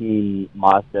 2013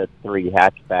 Mazda 3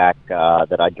 hatchback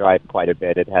that I drive quite a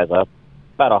bit. It has about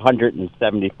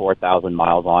 174,000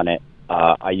 miles on it.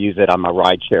 I use it. I'm a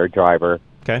rideshare driver.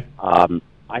 Okay. I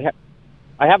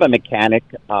have a mechanic.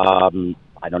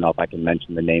 I don't know if I can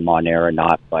mention the name on air or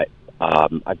not, but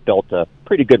I've built a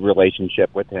pretty good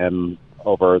relationship with him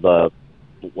over the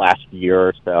last year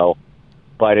or so.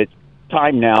 But it's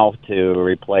time now to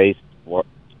replace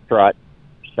strut,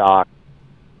 shock.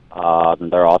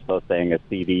 They're also saying a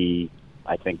CV,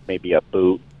 I think maybe a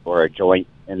boot or a joint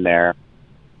in there.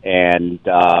 And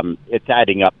it's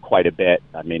adding up quite a bit.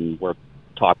 I mean, we're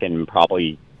talking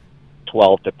probably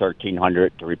 $1,200 to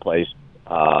 $1,300 to replace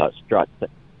struts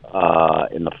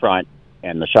in the front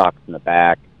and the shocks in the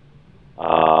back.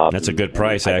 That's a good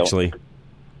price, actually.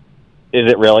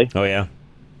 Is it really? Oh, yeah.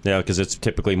 Yeah, because it's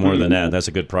typically more than that. That's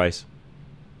a good price.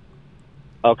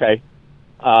 Okay.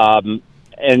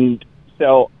 And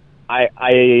so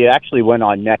I actually went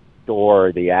on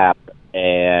Nextdoor, the app,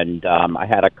 and I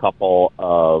had a couple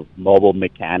of mobile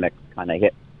mechanics kind of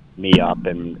hit me up,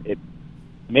 and it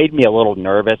made me a little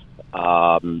nervous.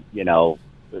 You know,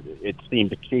 it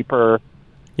seemed cheaper.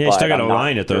 Yeah, you still got to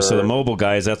align it, though. Sure. So the mobile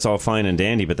guys, that's all fine and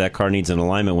dandy, but that car needs an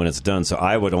alignment when it's done. So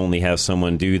I would only have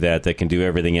someone do that can do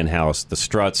everything in-house. The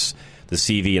struts, the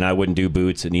CV, and I wouldn't do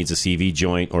boots. It needs a CV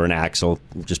joint or an axle.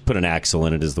 Just put an axle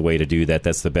in it is the way to do that.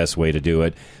 That's the best way to do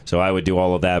it. So I would do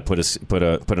all of that, put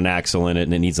an axle in it,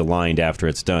 and it needs aligned after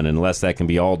it's done. And unless that can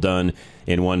be all done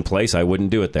in one place, I wouldn't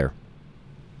do it there.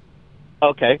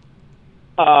 Okay.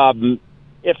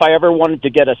 If I ever wanted to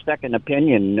get a second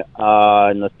opinion in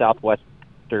the southwestern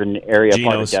area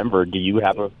part of Denver, do you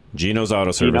have a Geno's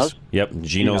Auto Service? Yep,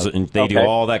 Geno's, and they do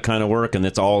all that kind of work, and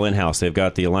it's all in-house. They've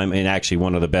got the alignment, and actually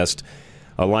one of the best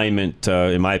alignment,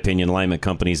 in my opinion, alignment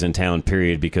companies in town,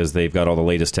 period, because they've got all the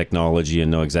latest technology and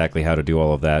know exactly how to do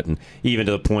all of that, and even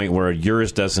to the point where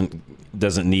yours doesn't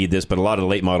need this, but a lot of the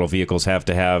late model vehicles have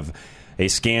to have a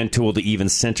scan tool to even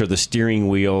center the steering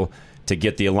wheel to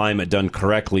get the alignment done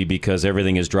correctly, because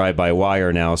everything is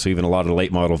drive-by-wire now. So even a lot of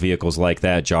late model vehicles like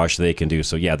that, Josh, they can do.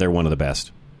 So, yeah, they're one of the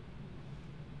best.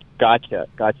 Gotcha.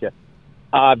 Do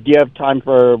you have time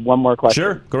for one more question?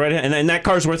 Sure, go right ahead. And that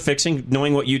car's worth fixing,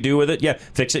 knowing what you do with it. Yeah,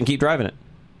 fix it and keep driving it.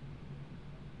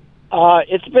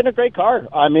 It's been a great car.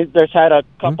 I mean, there's had a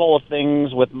couple of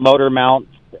things with motor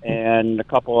mounts and a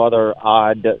couple other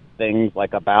odd things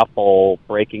like a baffle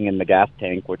breaking in the gas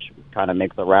tank, which kind of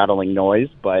makes a rattling noise,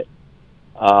 but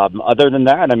Other than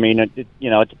that, I mean,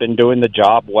 it's been doing the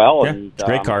job well, and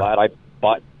great car. I'm glad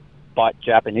I bought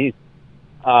Japanese.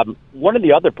 One of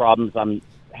the other problems I'm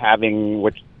having,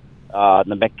 which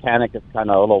the mechanic is kind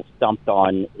of a little stumped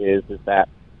on, is that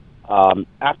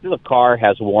after the car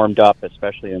has warmed up,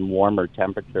 especially in warmer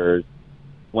temperatures,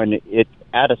 when it's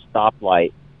at a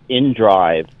stoplight in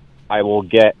drive, I will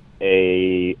get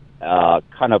a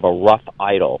kind of a rough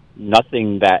idle.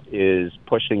 Nothing that is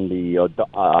pushing the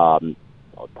odometer.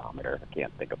 I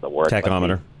can't think of the word.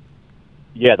 Tachometer.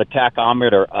 The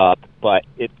tachometer up, but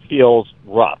it feels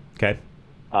rough. Okay.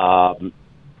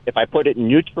 If I put it in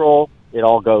neutral, it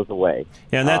all goes away.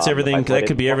 Yeah, and that's everything. That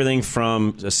could be everything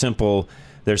from a simple.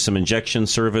 There's some injection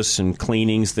service and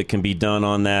cleanings that can be done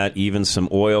on that, even some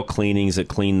oil cleanings that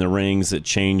clean the rings, that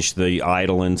change the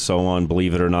idle and so on.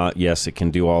 Believe it or not, yes, it can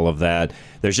do all of that.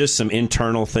 There's just some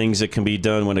internal things that can be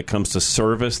done when it comes to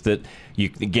service that,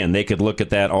 they could look at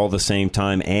that all the same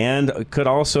time, and it could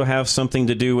also have something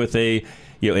to do with an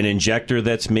injector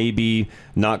that's maybe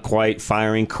not quite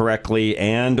firing correctly,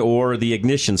 and or the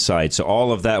ignition side. So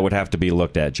all of that would have to be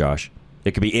looked at, Josh.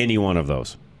 It could be any one of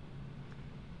those.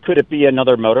 Could it be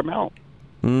another motor mount?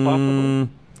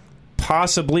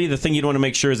 Possibly. The thing you'd want to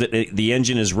make sure is that the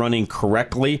engine is running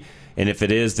correctly, and if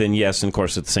it is, then yes, and of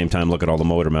course, at the same time, look at all the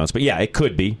motor mounts. But yeah, it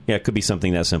could be. Yeah, it could be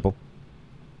something that simple.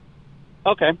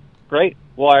 Okay, great.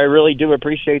 Well, I really do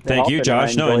appreciate that. Thank you,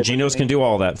 Josh. And Geno's can do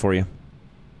all that for you.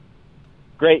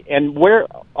 Great. And where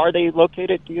are they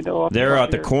located? Do you know? They're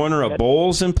at the corner of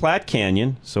Bowles and Platte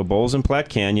Canyon. So Bowles and Platte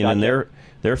Canyon, and their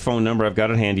phone number, I've got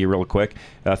it handy real quick,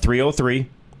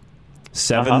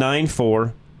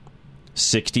 303-794-6700.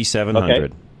 Okay.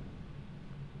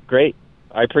 Great.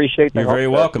 I appreciate that. You're very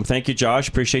welcome. Thank you, Josh.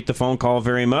 Appreciate the phone call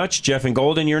very much. Jeff and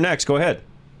Golden, you're next. Go ahead.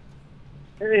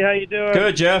 Hey, how you doing?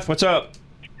 Good, Jeff. What's up?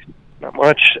 Not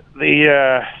much.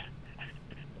 The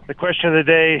question of the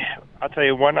day, I'll tell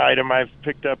you one item I've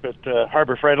picked up at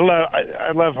Harbor Freight.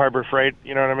 I love Harbor Freight.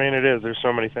 You know what I mean? It is. There's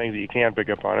so many things that you can pick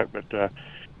up on it, but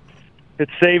it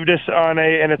saved us on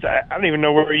I don't even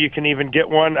know where you can even get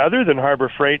one other than Harbor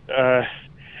Freight.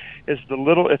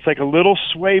 It's like a little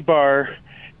sway bar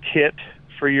kit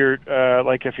for your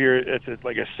it's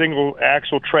like a single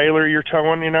axle trailer you're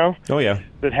towing, Oh yeah.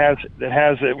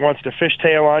 It wants to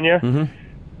fishtail on you. Mm-hmm.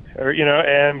 Or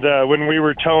when we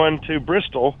were towing to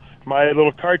Bristol, my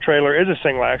little car trailer is a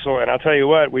single axle, and I'll tell you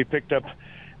what, we picked up.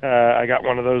 I got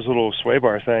one of those little sway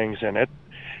bar things, and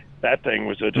that thing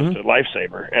was just a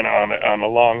lifesaver, and on a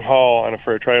long haul and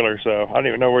for a trailer. So I don't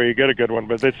even know where you get a good one,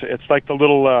 but it's like the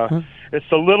little it's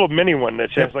the little mini one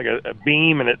that has like a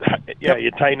beam, and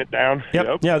you tighten it down.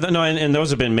 Yep. Yeah, no, and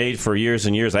those have been made for years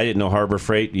and years. I didn't know Harbor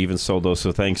Freight even sold those,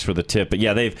 so thanks for the tip. But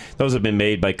yeah, those have been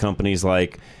made by companies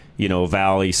like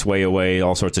Valley, Sway Away,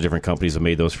 all sorts of different companies have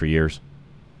made those for years.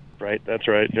 Right, that's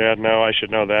right. Yeah, no, I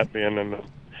should know that, being in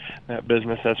that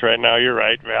business. That's right. Now you're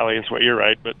right, Valley is what you're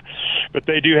right, but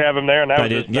they do have them there. And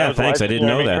thanks. I didn't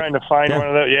know that. Trying to find one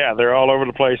of those. Yeah, they're all over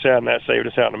the place. Yeah, and that saved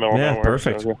us out in the middle of nowhere. Yeah,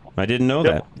 perfect. So, I didn't know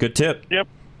that. Good tip. Yep.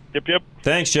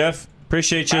 Thanks, Jeff.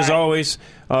 Appreciate you as always.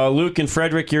 Luke and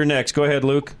Frederick, you're next. Go ahead,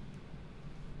 Luke.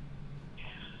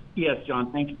 Yes,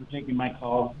 John. Thank you for taking my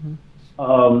call.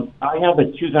 I have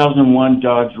a 2001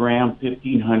 Dodge Ram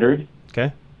 1500.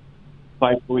 Okay.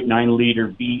 5.9 liter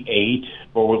V8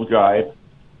 four-wheel drive.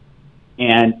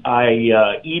 And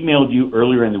I emailed you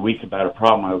earlier in the week about a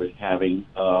problem I was having.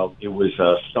 It was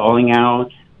stalling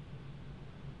out,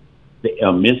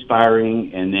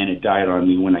 misfiring, and then it died on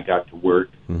me when I got to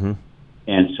work. Mm-hmm.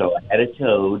 And so I had it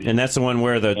towed. And that's the one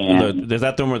where is that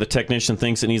the one where the technician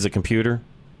thinks it needs a computer?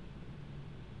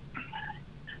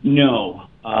 No.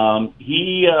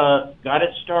 He got it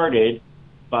started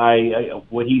by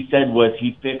what he said was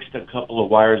he fixed a couple of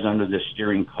wires under the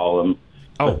steering column.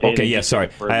 Oh, okay. Yeah, sorry.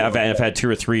 I've had 2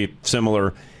 or 3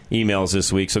 similar emails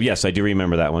this week. So, yes, I do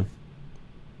remember that one.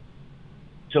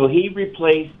 So he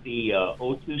replaced the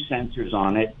O2 sensors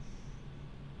on it.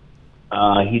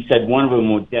 He said one of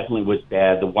them definitely was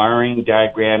bad. The wiring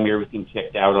diagram, everything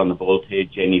checked out on the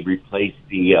voltage, and he replaced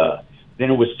then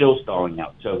it was still stalling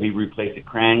out. So he replaced the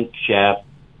crankshaft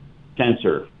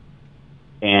sensor,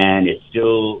 and it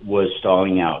still was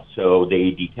stalling out. So they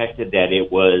detected that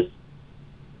it was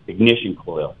ignition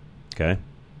coil. Okay.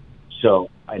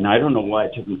 So, and I don't know why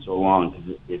it took them so long,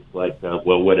 because it's like,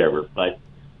 whatever. But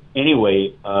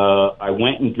anyway, I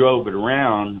went and drove it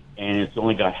around, and it's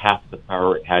only got half the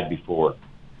power it had before.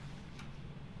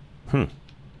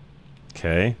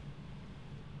 Okay.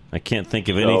 I can't think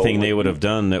of anything they would have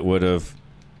done that would have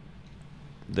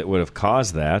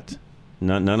caused that.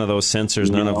 None of those sensors,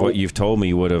 none of what you've told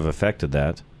me would have affected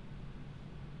that.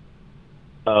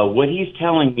 What he's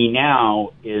telling me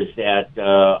now is that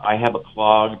I have a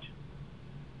clogged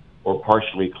or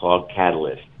partially clogged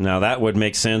catalyst. Now, that would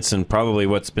make sense and probably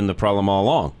what's been the problem all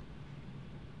along.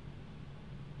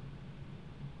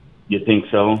 You think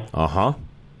so? Uh-huh.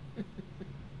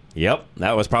 Yep,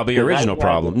 that was probably the original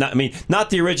problem. Not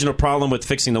the original problem with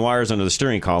fixing the wires under the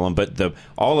steering column, but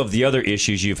all of the other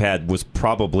issues you've had was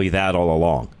probably that all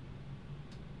along.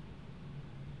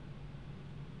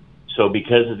 So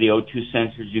because of the O2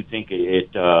 sensors, you think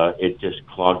it just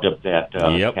clogged up that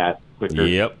cat quicker?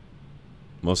 Yep,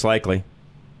 most likely.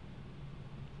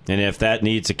 And if that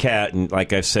needs a cat, and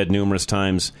like I've said numerous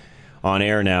times on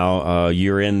air now,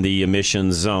 you're in the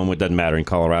emissions zone. It doesn't matter. In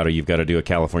Colorado, you've got to do a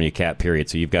California cat, period.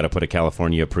 So you've got to put a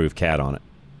California-approved cat on it.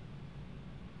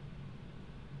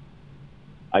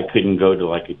 I couldn't go to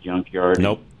like a junkyard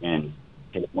Nope. and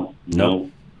take one?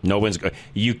 Nope. No one's.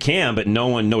 You can, but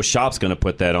no shop's going to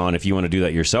put that on. If you want to do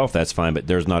that yourself, that's fine. But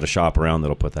there's not a shop around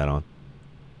that'll put that on.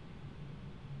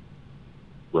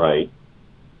 Right.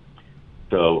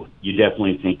 So you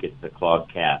definitely think it's the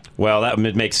clogged cat. Well, that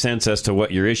makes sense as to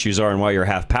what your issues are and why you're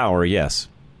half power. Yes.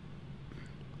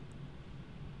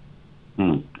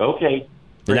 Okay.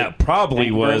 And that probably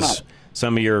was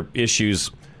some of your issues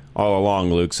all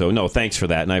along, Luke. So, no, thanks for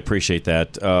that, and I appreciate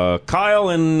that. Kyle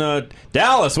in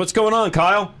Dallas, what's going on,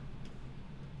 Kyle?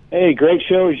 Hey, great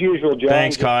show as usual, John.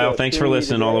 Thanks, Kyle. Thanks for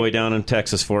listening all the way down in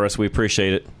Texas for us. We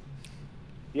appreciate it.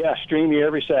 Yeah, stream you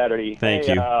every Saturday. Thank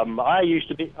you. I used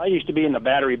to be in the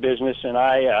battery business, and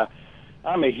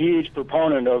I'm a huge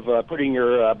proponent of putting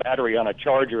your battery on a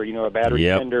charger. A battery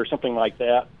tender, something like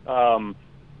that. And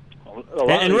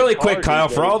really quick, Kyle,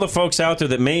 for all the folks out there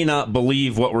that may not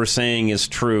believe what we're saying is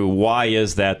true, why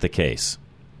is that the case?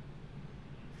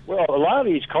 Well, a lot of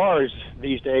these cars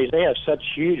these days, they have such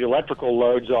huge electrical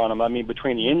loads on them. I mean,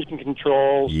 between the engine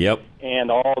controls and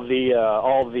all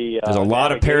the there's a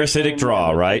lot of parasitic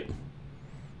draw, right?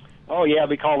 Oh yeah,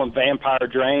 we call them vampire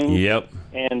drains. Yep.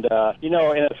 And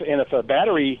if a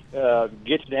battery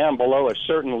gets down below a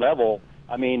certain level,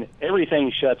 I mean,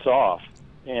 everything shuts off.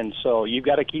 And so you've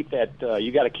got to keep that.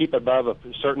 You got to keep above a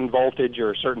certain voltage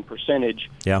or a certain percentage.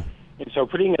 Yeah. And so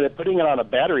putting it on a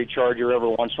battery charger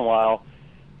every once in a while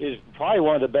is probably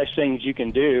one of the best things you can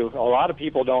do. A lot of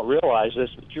people don't realize this,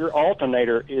 but your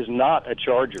alternator is not a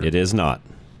charger. It is not.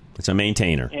 It's a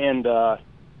maintainer. And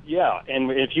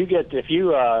and if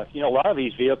you a lot of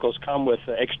these vehicles come with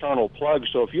external plugs.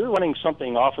 So if you're running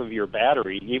something off of your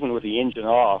battery, even with the engine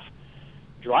off,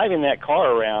 driving that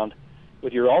car around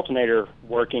with your alternator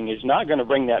working is not going to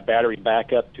bring that battery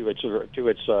back up to its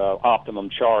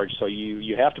optimum charge. So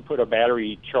you have to put a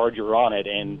battery charger on it,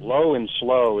 and low and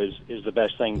slow is the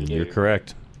best thing to do. You're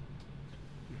correct.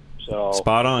 So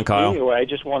spot on, Kyle. Anyway, I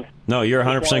just want. No, you're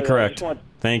 100% correct.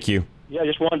 Thank you. Yeah,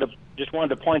 just wanted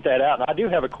to point that out. And I do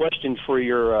have a question for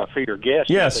your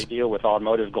guests. Yes. As they deal with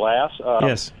automotive glass.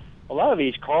 Yes. A lot of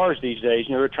these cars these days,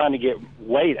 they're trying to get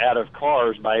weight out of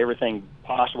cars by everything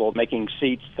possible, making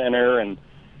seats thinner and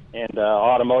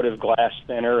automotive glass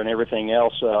thinner and everything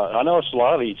else. I noticed a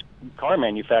lot of these car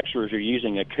manufacturers are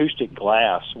using acoustic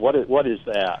glass. What is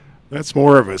that? That's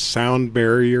more of a sound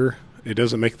barrier. It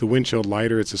doesn't make the windshield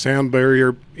lighter. It's a sound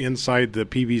barrier inside the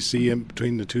PVC in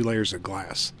between the two layers of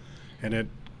glass. And it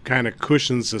kind of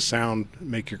cushions the sound,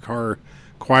 make your car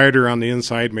quieter on the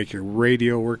inside, make your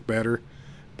radio work better.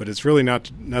 But it's really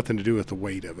nothing to do with the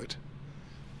weight of it.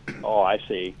 Oh, I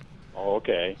see. Oh,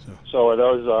 okay. So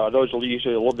are those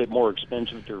usually a little bit more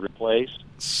expensive to replace?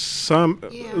 A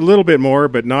little bit more,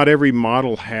 but not every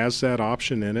model has that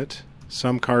option in it.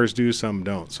 Some cars do, some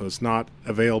don't. So it's not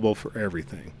available for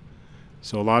everything.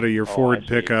 So a lot of your Ford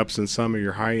pickups and some of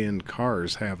your high-end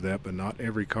cars have that, but not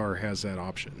every car has that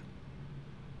option.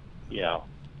 Yeah.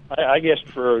 I guess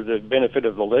for the benefit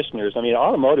of the listeners, I mean,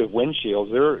 automotive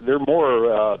windshields, they're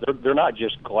more, they're not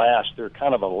just glass, they're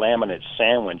kind of a laminate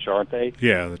sandwich, aren't they?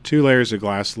 Yeah, the two layers of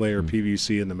glass, layer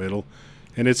PVC in the middle,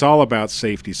 and it's all about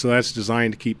safety. So that's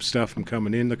designed to keep stuff from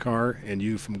coming in the car and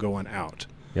you from going out.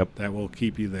 Yep. That will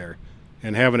keep you there.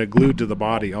 And having it glued to the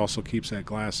body also keeps that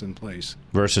glass in place.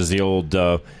 Versus the old,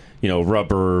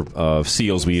 rubber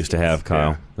seals we used to have,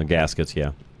 Kyle, the gaskets,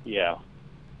 Yeah.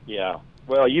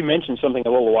 Well, you mentioned something a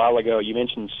little while ago. You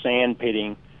mentioned sand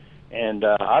pitting, and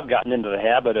I've gotten into the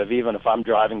habit of, even if I'm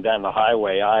driving down the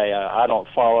highway, I don't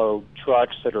follow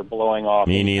trucks that are blowing off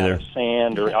Me neither.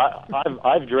 Sand. Or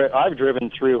I've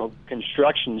driven through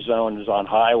construction zones on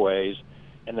highways,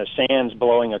 and the sand's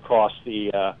blowing across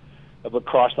the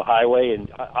highway,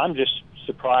 and I'm just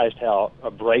surprised how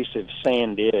abrasive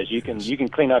sand is. You can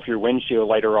clean up your windshield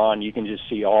later on. You can just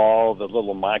see all the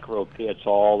little micro pits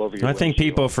all over your windshield. I think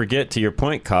people forget, to your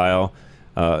point, Kyle,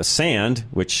 sand,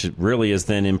 which really is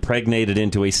then impregnated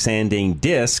into a sanding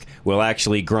disc, will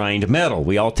actually grind metal.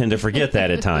 We all tend to forget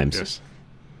that at times. Yes.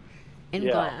 And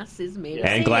glass is made of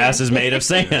And sand. glass is made of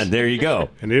sand. There you go.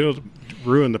 And it'll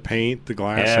ruin the paint, the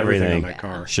glass, everything on that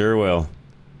car. Sure will.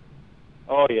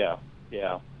 Oh yeah.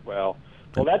 Well,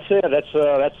 that's it. That's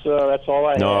all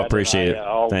I had. No, I appreciate it.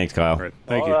 Thanks, Kyle.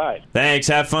 Thank you. All right. Thanks.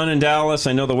 Have fun in Dallas.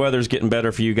 I know the weather's getting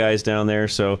better for you guys down there,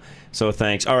 so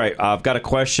thanks. All right, I've got a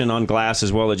question on glass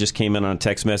as well that just came in on a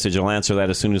text message. I'll answer that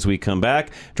as soon as we come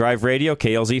back. Drive Radio,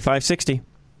 KLZ 560.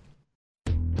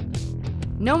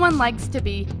 No one likes to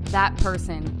be that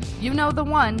person. You know the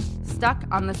one, stuck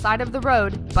on the side of the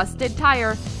road, busted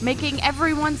tire, making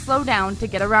everyone slow down to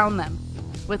get around them.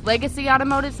 With Legacy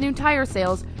Automotive's new tire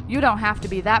sales, you don't have to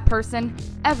be that person,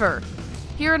 ever.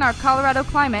 Here in our Colorado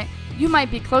climate, you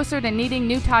might be closer to needing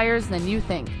new tires than you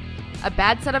think. A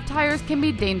bad set of tires can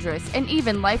be dangerous and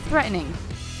even life-threatening.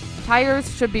 Tires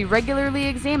should be regularly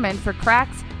examined for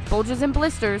cracks, bulges and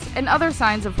blisters, and other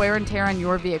signs of wear and tear on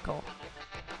your vehicle.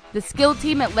 The skilled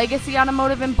team at Legacy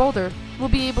Automotive in Boulder will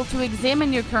be able to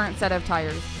examine your current set of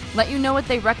tires, let you know what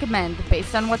they recommend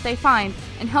based on what they find,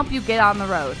 and help you get on the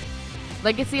road.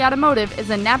 Legacy Automotive is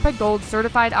a Napa Gold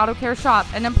certified auto care shop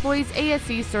and employs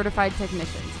ASE certified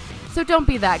technicians. So don't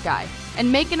be that guy and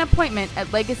make an appointment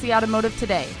at Legacy Automotive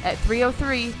today at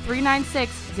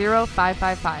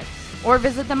 303-396-0555 or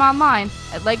visit them online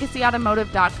at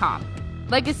legacyautomotive.com.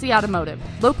 Legacy Automotive,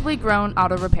 locally grown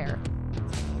auto repair.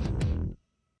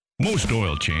 Most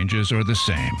oil changes are the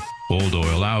same. Old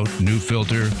oil out, new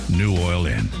filter, new oil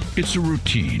in. It's a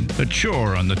routine, a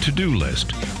chore on the to-do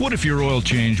list. What if your oil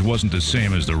change wasn't the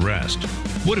same as the rest?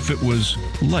 What if it was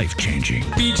life-changing?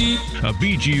 BG. A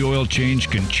BG oil change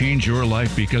can change your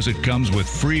life because it comes with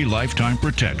free lifetime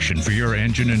protection for your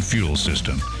engine and fuel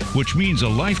system, which means a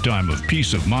lifetime of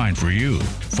peace of mind for you.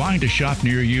 Find a shop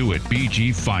near you at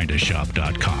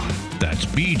bgfindashop.com. That's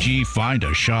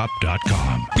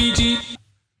bgfindashop.com. BG.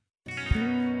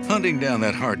 Hunting down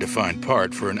that hard-to-find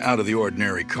part for an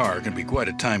out-of-the-ordinary car can be quite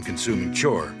a time-consuming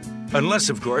chore. Unless,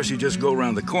 of course, you just go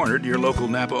around the corner to your local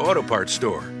Napa Auto Parts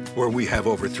store, where we have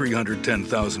over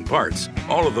 310,000 parts,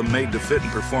 all of them made to fit and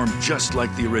perform just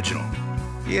like the original.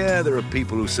 Yeah, there are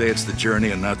people who say it's the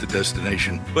journey and not the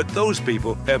destination, but those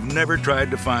people have never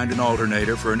tried to find an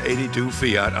alternator for an 82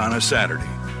 Fiat on a Saturday.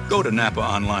 Go to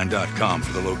NapaOnline.com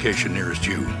for the location nearest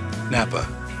you. Napa,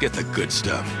 get the good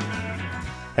stuff.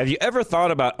 Have you ever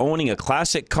thought about owning a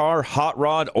classic car, hot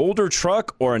rod, older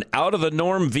truck, or an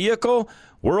out-of-the-norm vehicle?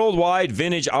 Worldwide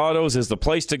Vintage Autos is the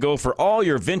place to go for all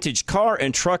your vintage car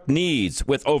and truck needs.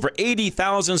 With over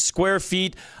 80,000 square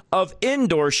feet of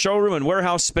indoor showroom and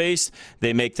warehouse space,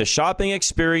 they make the shopping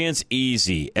experience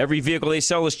easy. Every vehicle they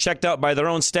sell is checked out by their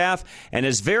own staff and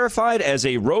is verified as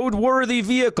a roadworthy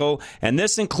vehicle, and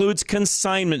this includes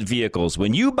consignment vehicles.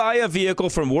 When you buy a vehicle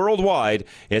from Worldwide,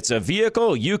 it's a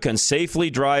vehicle you can safely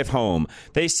drive home.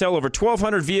 They sell over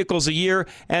 1,200 vehicles a year,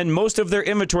 and most of their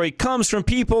inventory comes from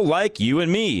people like you and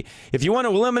me. If you want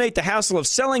to eliminate the hassle of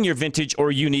selling your vintage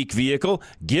or unique vehicle,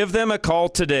 give them a call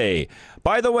today.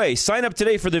 By the way, sign up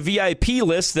today for the VIP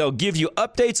list. They'll give you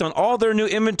updates on all their new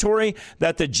inventory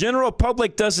that the general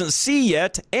public doesn't see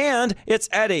yet, and it's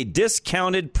at a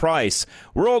discounted price.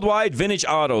 Worldwide Vintage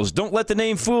Autos. Don't let the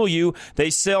name fool you.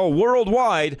 They sell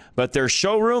worldwide, but their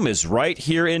showroom is right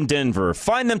here in Denver.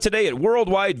 Find them today at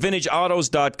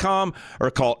worldwidevintageautos.com or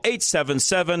call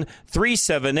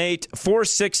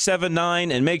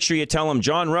 877-378-4679 and make sure you tell them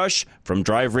John Rush from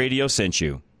Drive Radio sent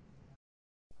you.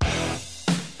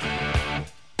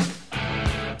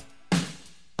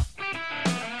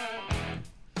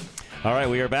 All right,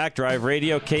 we are back. Drive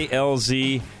Radio,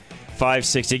 KLZ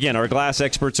 560. Again, our glass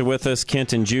experts are with us,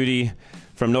 Kent and Judy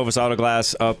from Novus Auto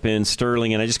Glass up in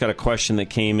Sterling. And I just got a question that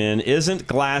came in. Isn't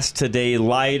glass today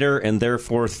lighter and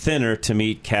therefore thinner to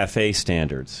meet CAFE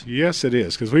standards? Yes, it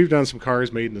is, because we've done some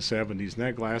cars made in the 70s, and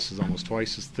that glass is almost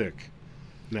twice as thick.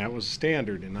 And that was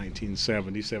standard in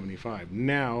 1970, 75.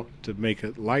 Now, to make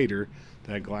it lighter,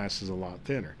 that glass is a lot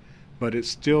thinner. But it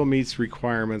still meets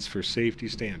requirements for safety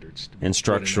standards. And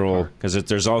structural, because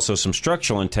there's also some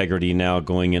structural integrity now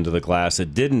going into the glass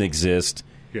that didn't exist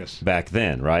back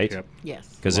then, right? Yep. Yes.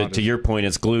 Because to your point,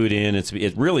 it's glued in.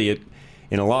 It really,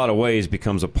 in a lot of ways,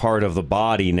 becomes a part of the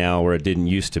body now where it didn't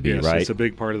used to be, yes, right? It's a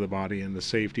big part of the body and the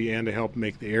safety, and to help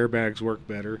make the airbags work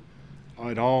better.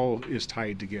 It all is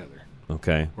tied together.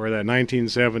 Okay. Where that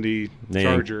 1970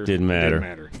 Charger didn't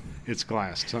matter. it's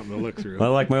glass, something to look through.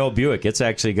 Well, like my old Buick, it's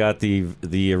actually got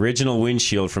the original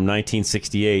windshield from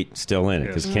 1968 still in it,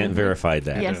 because Kent verified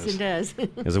that. Yes, it does.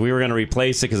 Because we were going to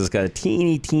replace it because it's got a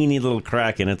teeny little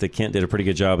crack in it that Kent did a pretty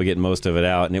good job of getting most of it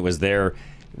out, and it was there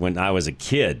when I was a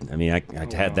kid. I mean, I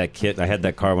had that kit. I had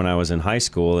that car when I was in high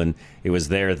school, and it was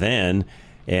there then,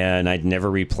 and I'd never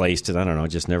replaced it. I don't know,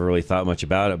 just never really thought much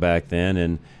about it back then,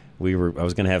 and I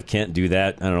was going to have Kent do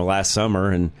that, I don't know, last summer,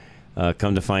 and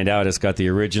come to find out, it's got the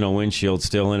original windshield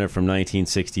still in it from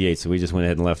 1968, so we just went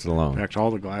ahead and left it alone. In fact, all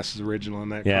the glass is original in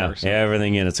that car. So. Yeah,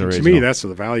 everything in it's original. To me, that's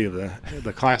the value of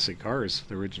the classic cars,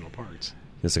 the original parts.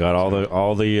 It's got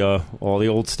all the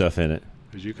old stuff in it.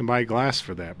 Because you can buy glass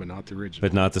for that, but not the original.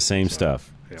 But not the same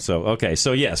stuff. Yep.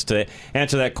 So yes, to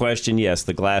answer that question, yes,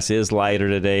 the glass is lighter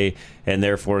today and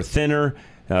therefore thinner.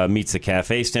 Meets the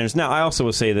CAFE standards. Now, I also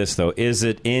will say this, though. Is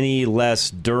it any less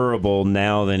durable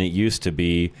now than it used to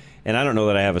be? And I don't know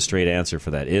that I have a straight answer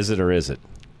for that. Is it or is it?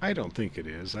 I don't think it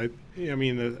is. I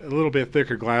mean, a little bit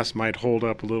thicker glass might hold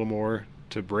up a little more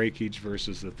to breakage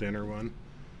versus the thinner one,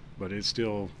 but it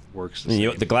still works the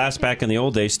same. The glass back in the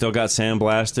old days still got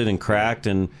sandblasted and cracked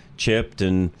and chipped.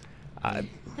 And a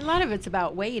lot of it's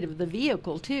about weight of the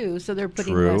vehicle, too. So they're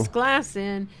putting True. less glass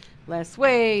in. Less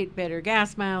weight, better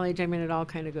gas mileage. I mean, it all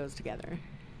kind of goes together.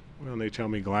 Well, they tell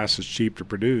me glass is cheap to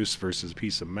produce versus a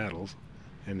piece of metal,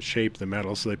 and shape the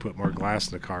metal, so they put more glass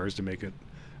in the cars to make it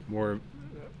more...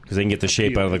 Because they can get the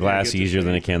shape out of the glass easier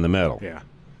than they can the metal. Yeah,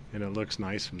 and it looks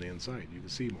nice from the inside. You can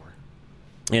see more.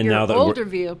 And Your now that older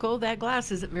vehicle, that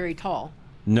glass isn't very tall.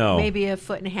 No. Maybe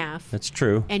 1.5 feet. That's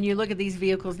true. And you look at these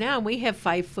vehicles now, and we have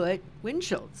 5-foot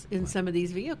windshields in some of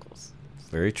these vehicles.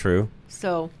 Very true.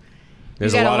 So...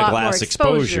 There's a lot of glass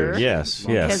exposure. Yes.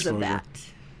 Because of that.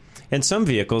 And some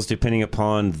vehicles, depending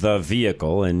upon the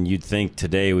vehicle, and you'd think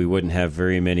today we wouldn't have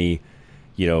very many,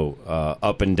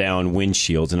 up and down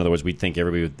windshields. In other words, we'd think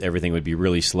everything would be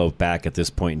really sloped back at this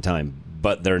point in time.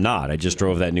 But they're not. I just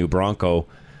drove that new Bronco,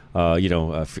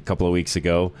 a couple of weeks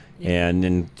ago,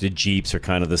 and the Jeeps are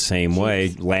kind of the same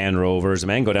way. Land Rovers. I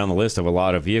mean, I can go down the list of a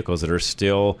lot of vehicles that are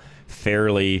still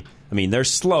fairly... I mean, they're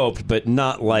sloped, but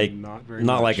not like a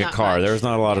car. Much. There's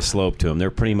not a lot of slope to them.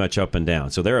 They're pretty much up and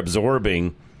down. So they're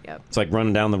absorbing. Yep. It's like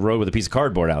running down the road with a piece of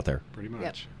cardboard out there. Pretty much.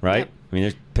 Yep. Right? Yep. I mean,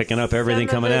 they're picking up everything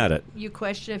coming at it. You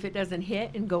question if it doesn't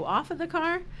hit and go off of the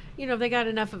car. If they got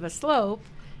enough of a slope,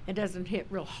 it doesn't hit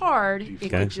real hard. It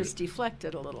could just deflect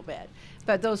it a little bit.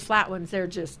 But those flat ones, they're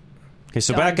just... Okay,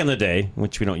 so back in the day,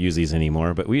 which we don't use these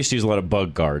anymore, but we used to use a lot of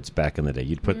bug guards back in the day.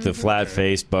 You'd put the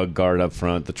flat-faced bug guard up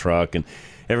front, the truck, and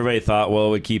everybody thought, well, it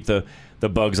would keep the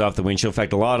bugs off the windshield. In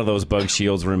fact, a lot of those bug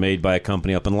shields were made by a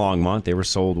company up in Longmont. They were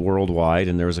sold worldwide,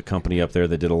 and there was a company up there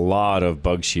that did a lot of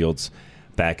bug shields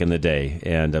back in the day.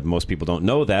 And most people don't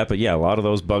know that, but yeah, a lot of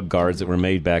those bug guards that were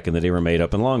made back in the day were made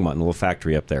up in Longmont, in a little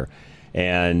factory up there.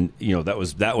 And that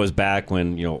was back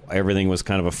when everything was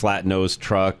kind of a flat nosed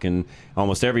truck, and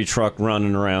almost every truck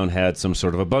running around had some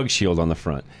sort of a bug shield on the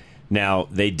front. Now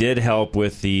they did help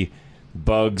with the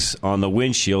bugs on the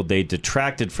windshield. They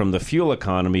detracted from the fuel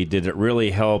economy. Did it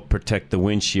really help protect the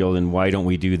windshield, and why don't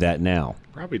we do that now?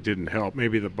 Probably didn't help.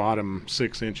 Maybe the bottom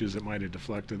 6 inches it might have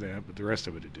deflected that, but the rest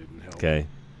of it didn't help. Okay.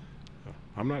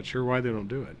 I'm not sure why they don't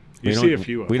do it. You see a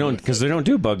few of them. We don't, because they don't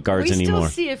do bug guards anymore. We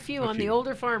still see a few on the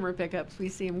older farmer pickups. We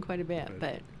see them quite a bit,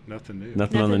 but nothing new.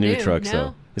 Nothing on the new trucks,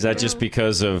 though. Is that just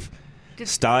because of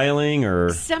styling,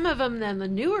 or some of them? Then the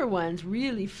newer ones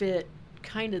really fit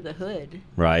kind of the hood.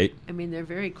 Right. I mean, they're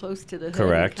very close to the hood.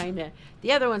 Correct. Kind of.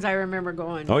 The other ones I remember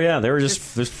going. Oh yeah, they were just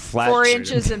flat. 4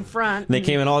 inches in front. They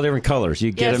came in all different colors.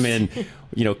 You get them in,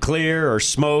 clear or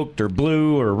smoked or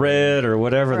blue or red or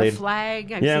whatever. Or a flag.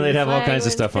 They'd have all kinds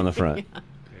of stuff on the front. Yeah.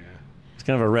 It's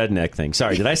kind of a redneck thing.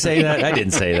 Sorry, did I say that? I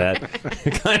didn't say that.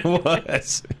 It kind of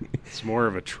was. It's more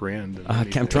of a trend.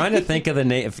 I'm trying to think of the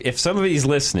name. If somebody's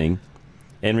listening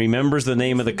and remembers the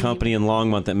name of the company in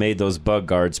Longmont that made those bug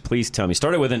guards, please tell me.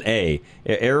 Started with an A.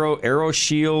 Aero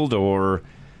Shield, or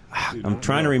I'm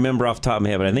trying to remember off the top of my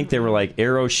head, but I think they were like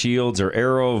Aero Shields or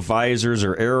Aero Visors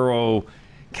or Aero...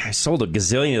 God, I sold a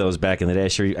gazillion of those back in the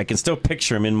day. I can still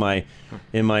picture them in my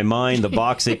mind, the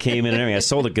box they came in and everything. I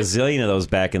sold a gazillion of those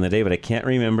back in the day, but I can't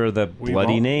remember the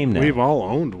bloody name now. We've all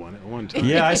owned one at one time.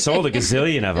 Yeah, I sold a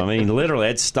gazillion of them. I mean, literally,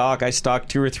 I stocked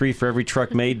 2 or 3 for every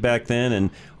truck made back then, and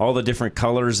all the different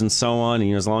colors and so on.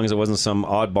 And, as long as it wasn't some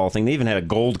oddball thing. They even had a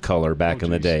gold color back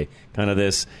in the day, kind of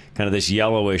this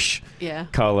yellowish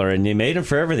color, and they made them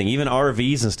for everything, even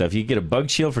RVs and stuff. You could get a bug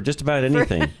shield for just about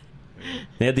anything.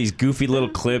 They had these goofy little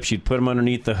clips. You'd put them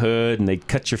underneath the hood, and they'd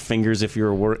cut your fingers if you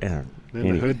were working.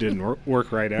 Then the hood didn't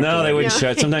work right after. No, they wouldn't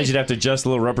shut. Sometimes you'd have to adjust the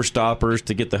little rubber stoppers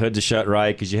to get the hood to shut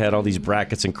right because you had all these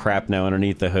brackets and crap now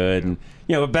underneath the hood. And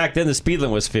but back then the speed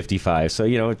limit was 55, so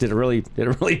it didn't really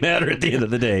matter at the end of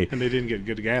the day. And they didn't get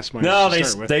good gas mileage. No, to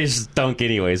start with. they stunk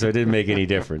anyway, so it didn't make any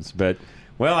difference. But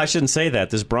well, I shouldn't say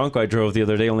that. This Bronco I drove the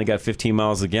other day only got 15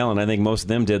 miles a gallon. I think most of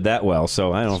them did that well,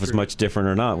 so I don't know if it's much different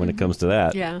or not when it comes to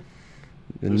that. Yeah.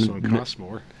 This one costs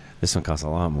more. This one costs a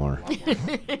lot more.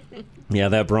 Yeah,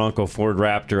 that Bronco Ford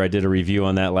Raptor, I did a review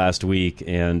on that last week,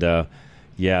 and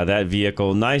that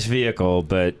vehicle, nice vehicle,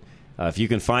 but if you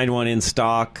can find one in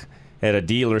stock at a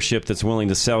dealership that's willing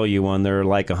to sell you one, they're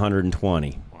like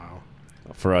 $120. Wow.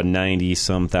 For a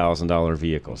 $90-some thousand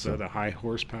vehicle. Was that a high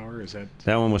horsepower? Is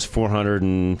that one was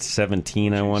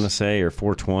 417, I want to say, or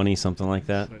 420, something like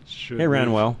that. It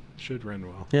ran well. Should run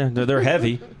well. Yeah, they're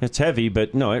heavy. It's heavy,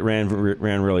 but no, it ran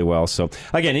really well. So,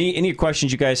 again, any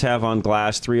questions you guys have on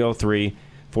glass,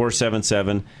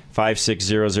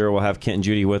 303-477-5600. We'll have Kent and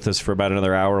Judy with us for about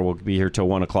another hour. We'll be here till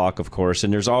 1 o'clock, of course.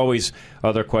 And there's always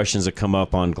other questions that come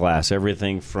up on glass.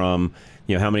 Everything from,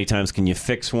 how many times can you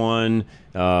fix one?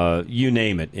 You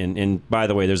name it. And by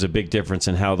the way, there's a big difference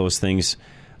in how those things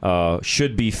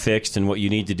should be fixed and what you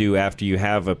need to do after you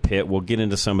have a pit. We'll get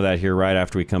into some of that here right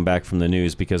after we come back from the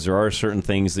news, because there are certain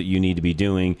things that you need to be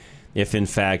doing if, in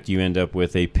fact, you end up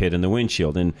with a pit in the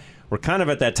windshield. And we're kind of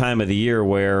at that time of the year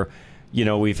where,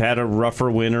 we've had a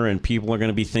rougher winter and people are going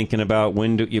to be thinking about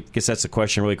I guess that's the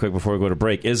question really quick before we go to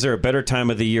break. Is there a better time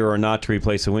of the year or not to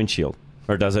replace a windshield?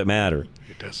 Or does it matter?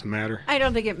 It doesn't matter. I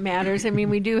don't think it matters. I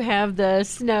mean, we do have the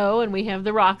snow and we have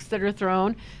the rocks that are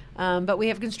thrown. But we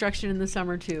have construction in the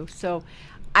summer, too. So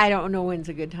I don't know when's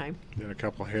a good time. Then a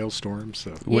couple of hailstorms.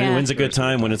 So. When's a good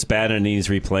time? When it's bad and it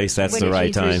needs replaced, that's the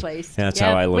right time. That's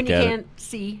how I look at it.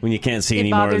 When you can't see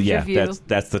anymore,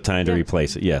 that's the time to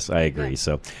replace it. Yes, I agree. Yeah.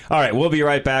 So, all right, we'll be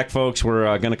right back, folks.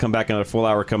 We're going to come back another full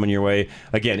hour coming your way.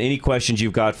 Again, any questions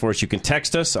you've got for us, you can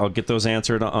text us. I'll get those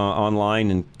answered online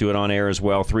and do it on air as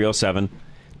well.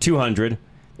 307-200.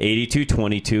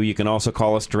 8222. You can also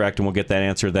call us direct, and we'll get that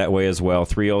answered that way as well.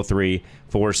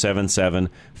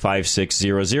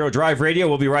 303-477-5600. Drive Radio.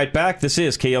 We'll be right back. This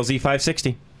is KLZ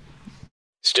 560.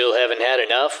 Still haven't had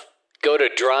enough? Go to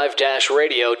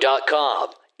drive-radio.com.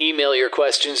 Email your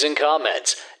questions and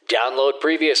comments. Download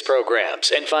previous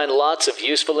programs and find lots of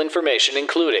useful information,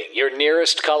 including your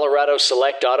nearest Colorado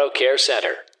Select Auto Care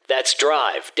Center. That's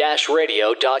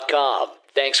drive-radio.com.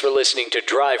 Thanks for listening to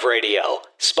Drive Radio,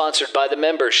 sponsored by the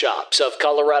member shops of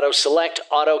Colorado Select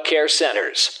Auto Care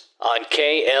Centers on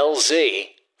KLZ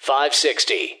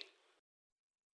 560.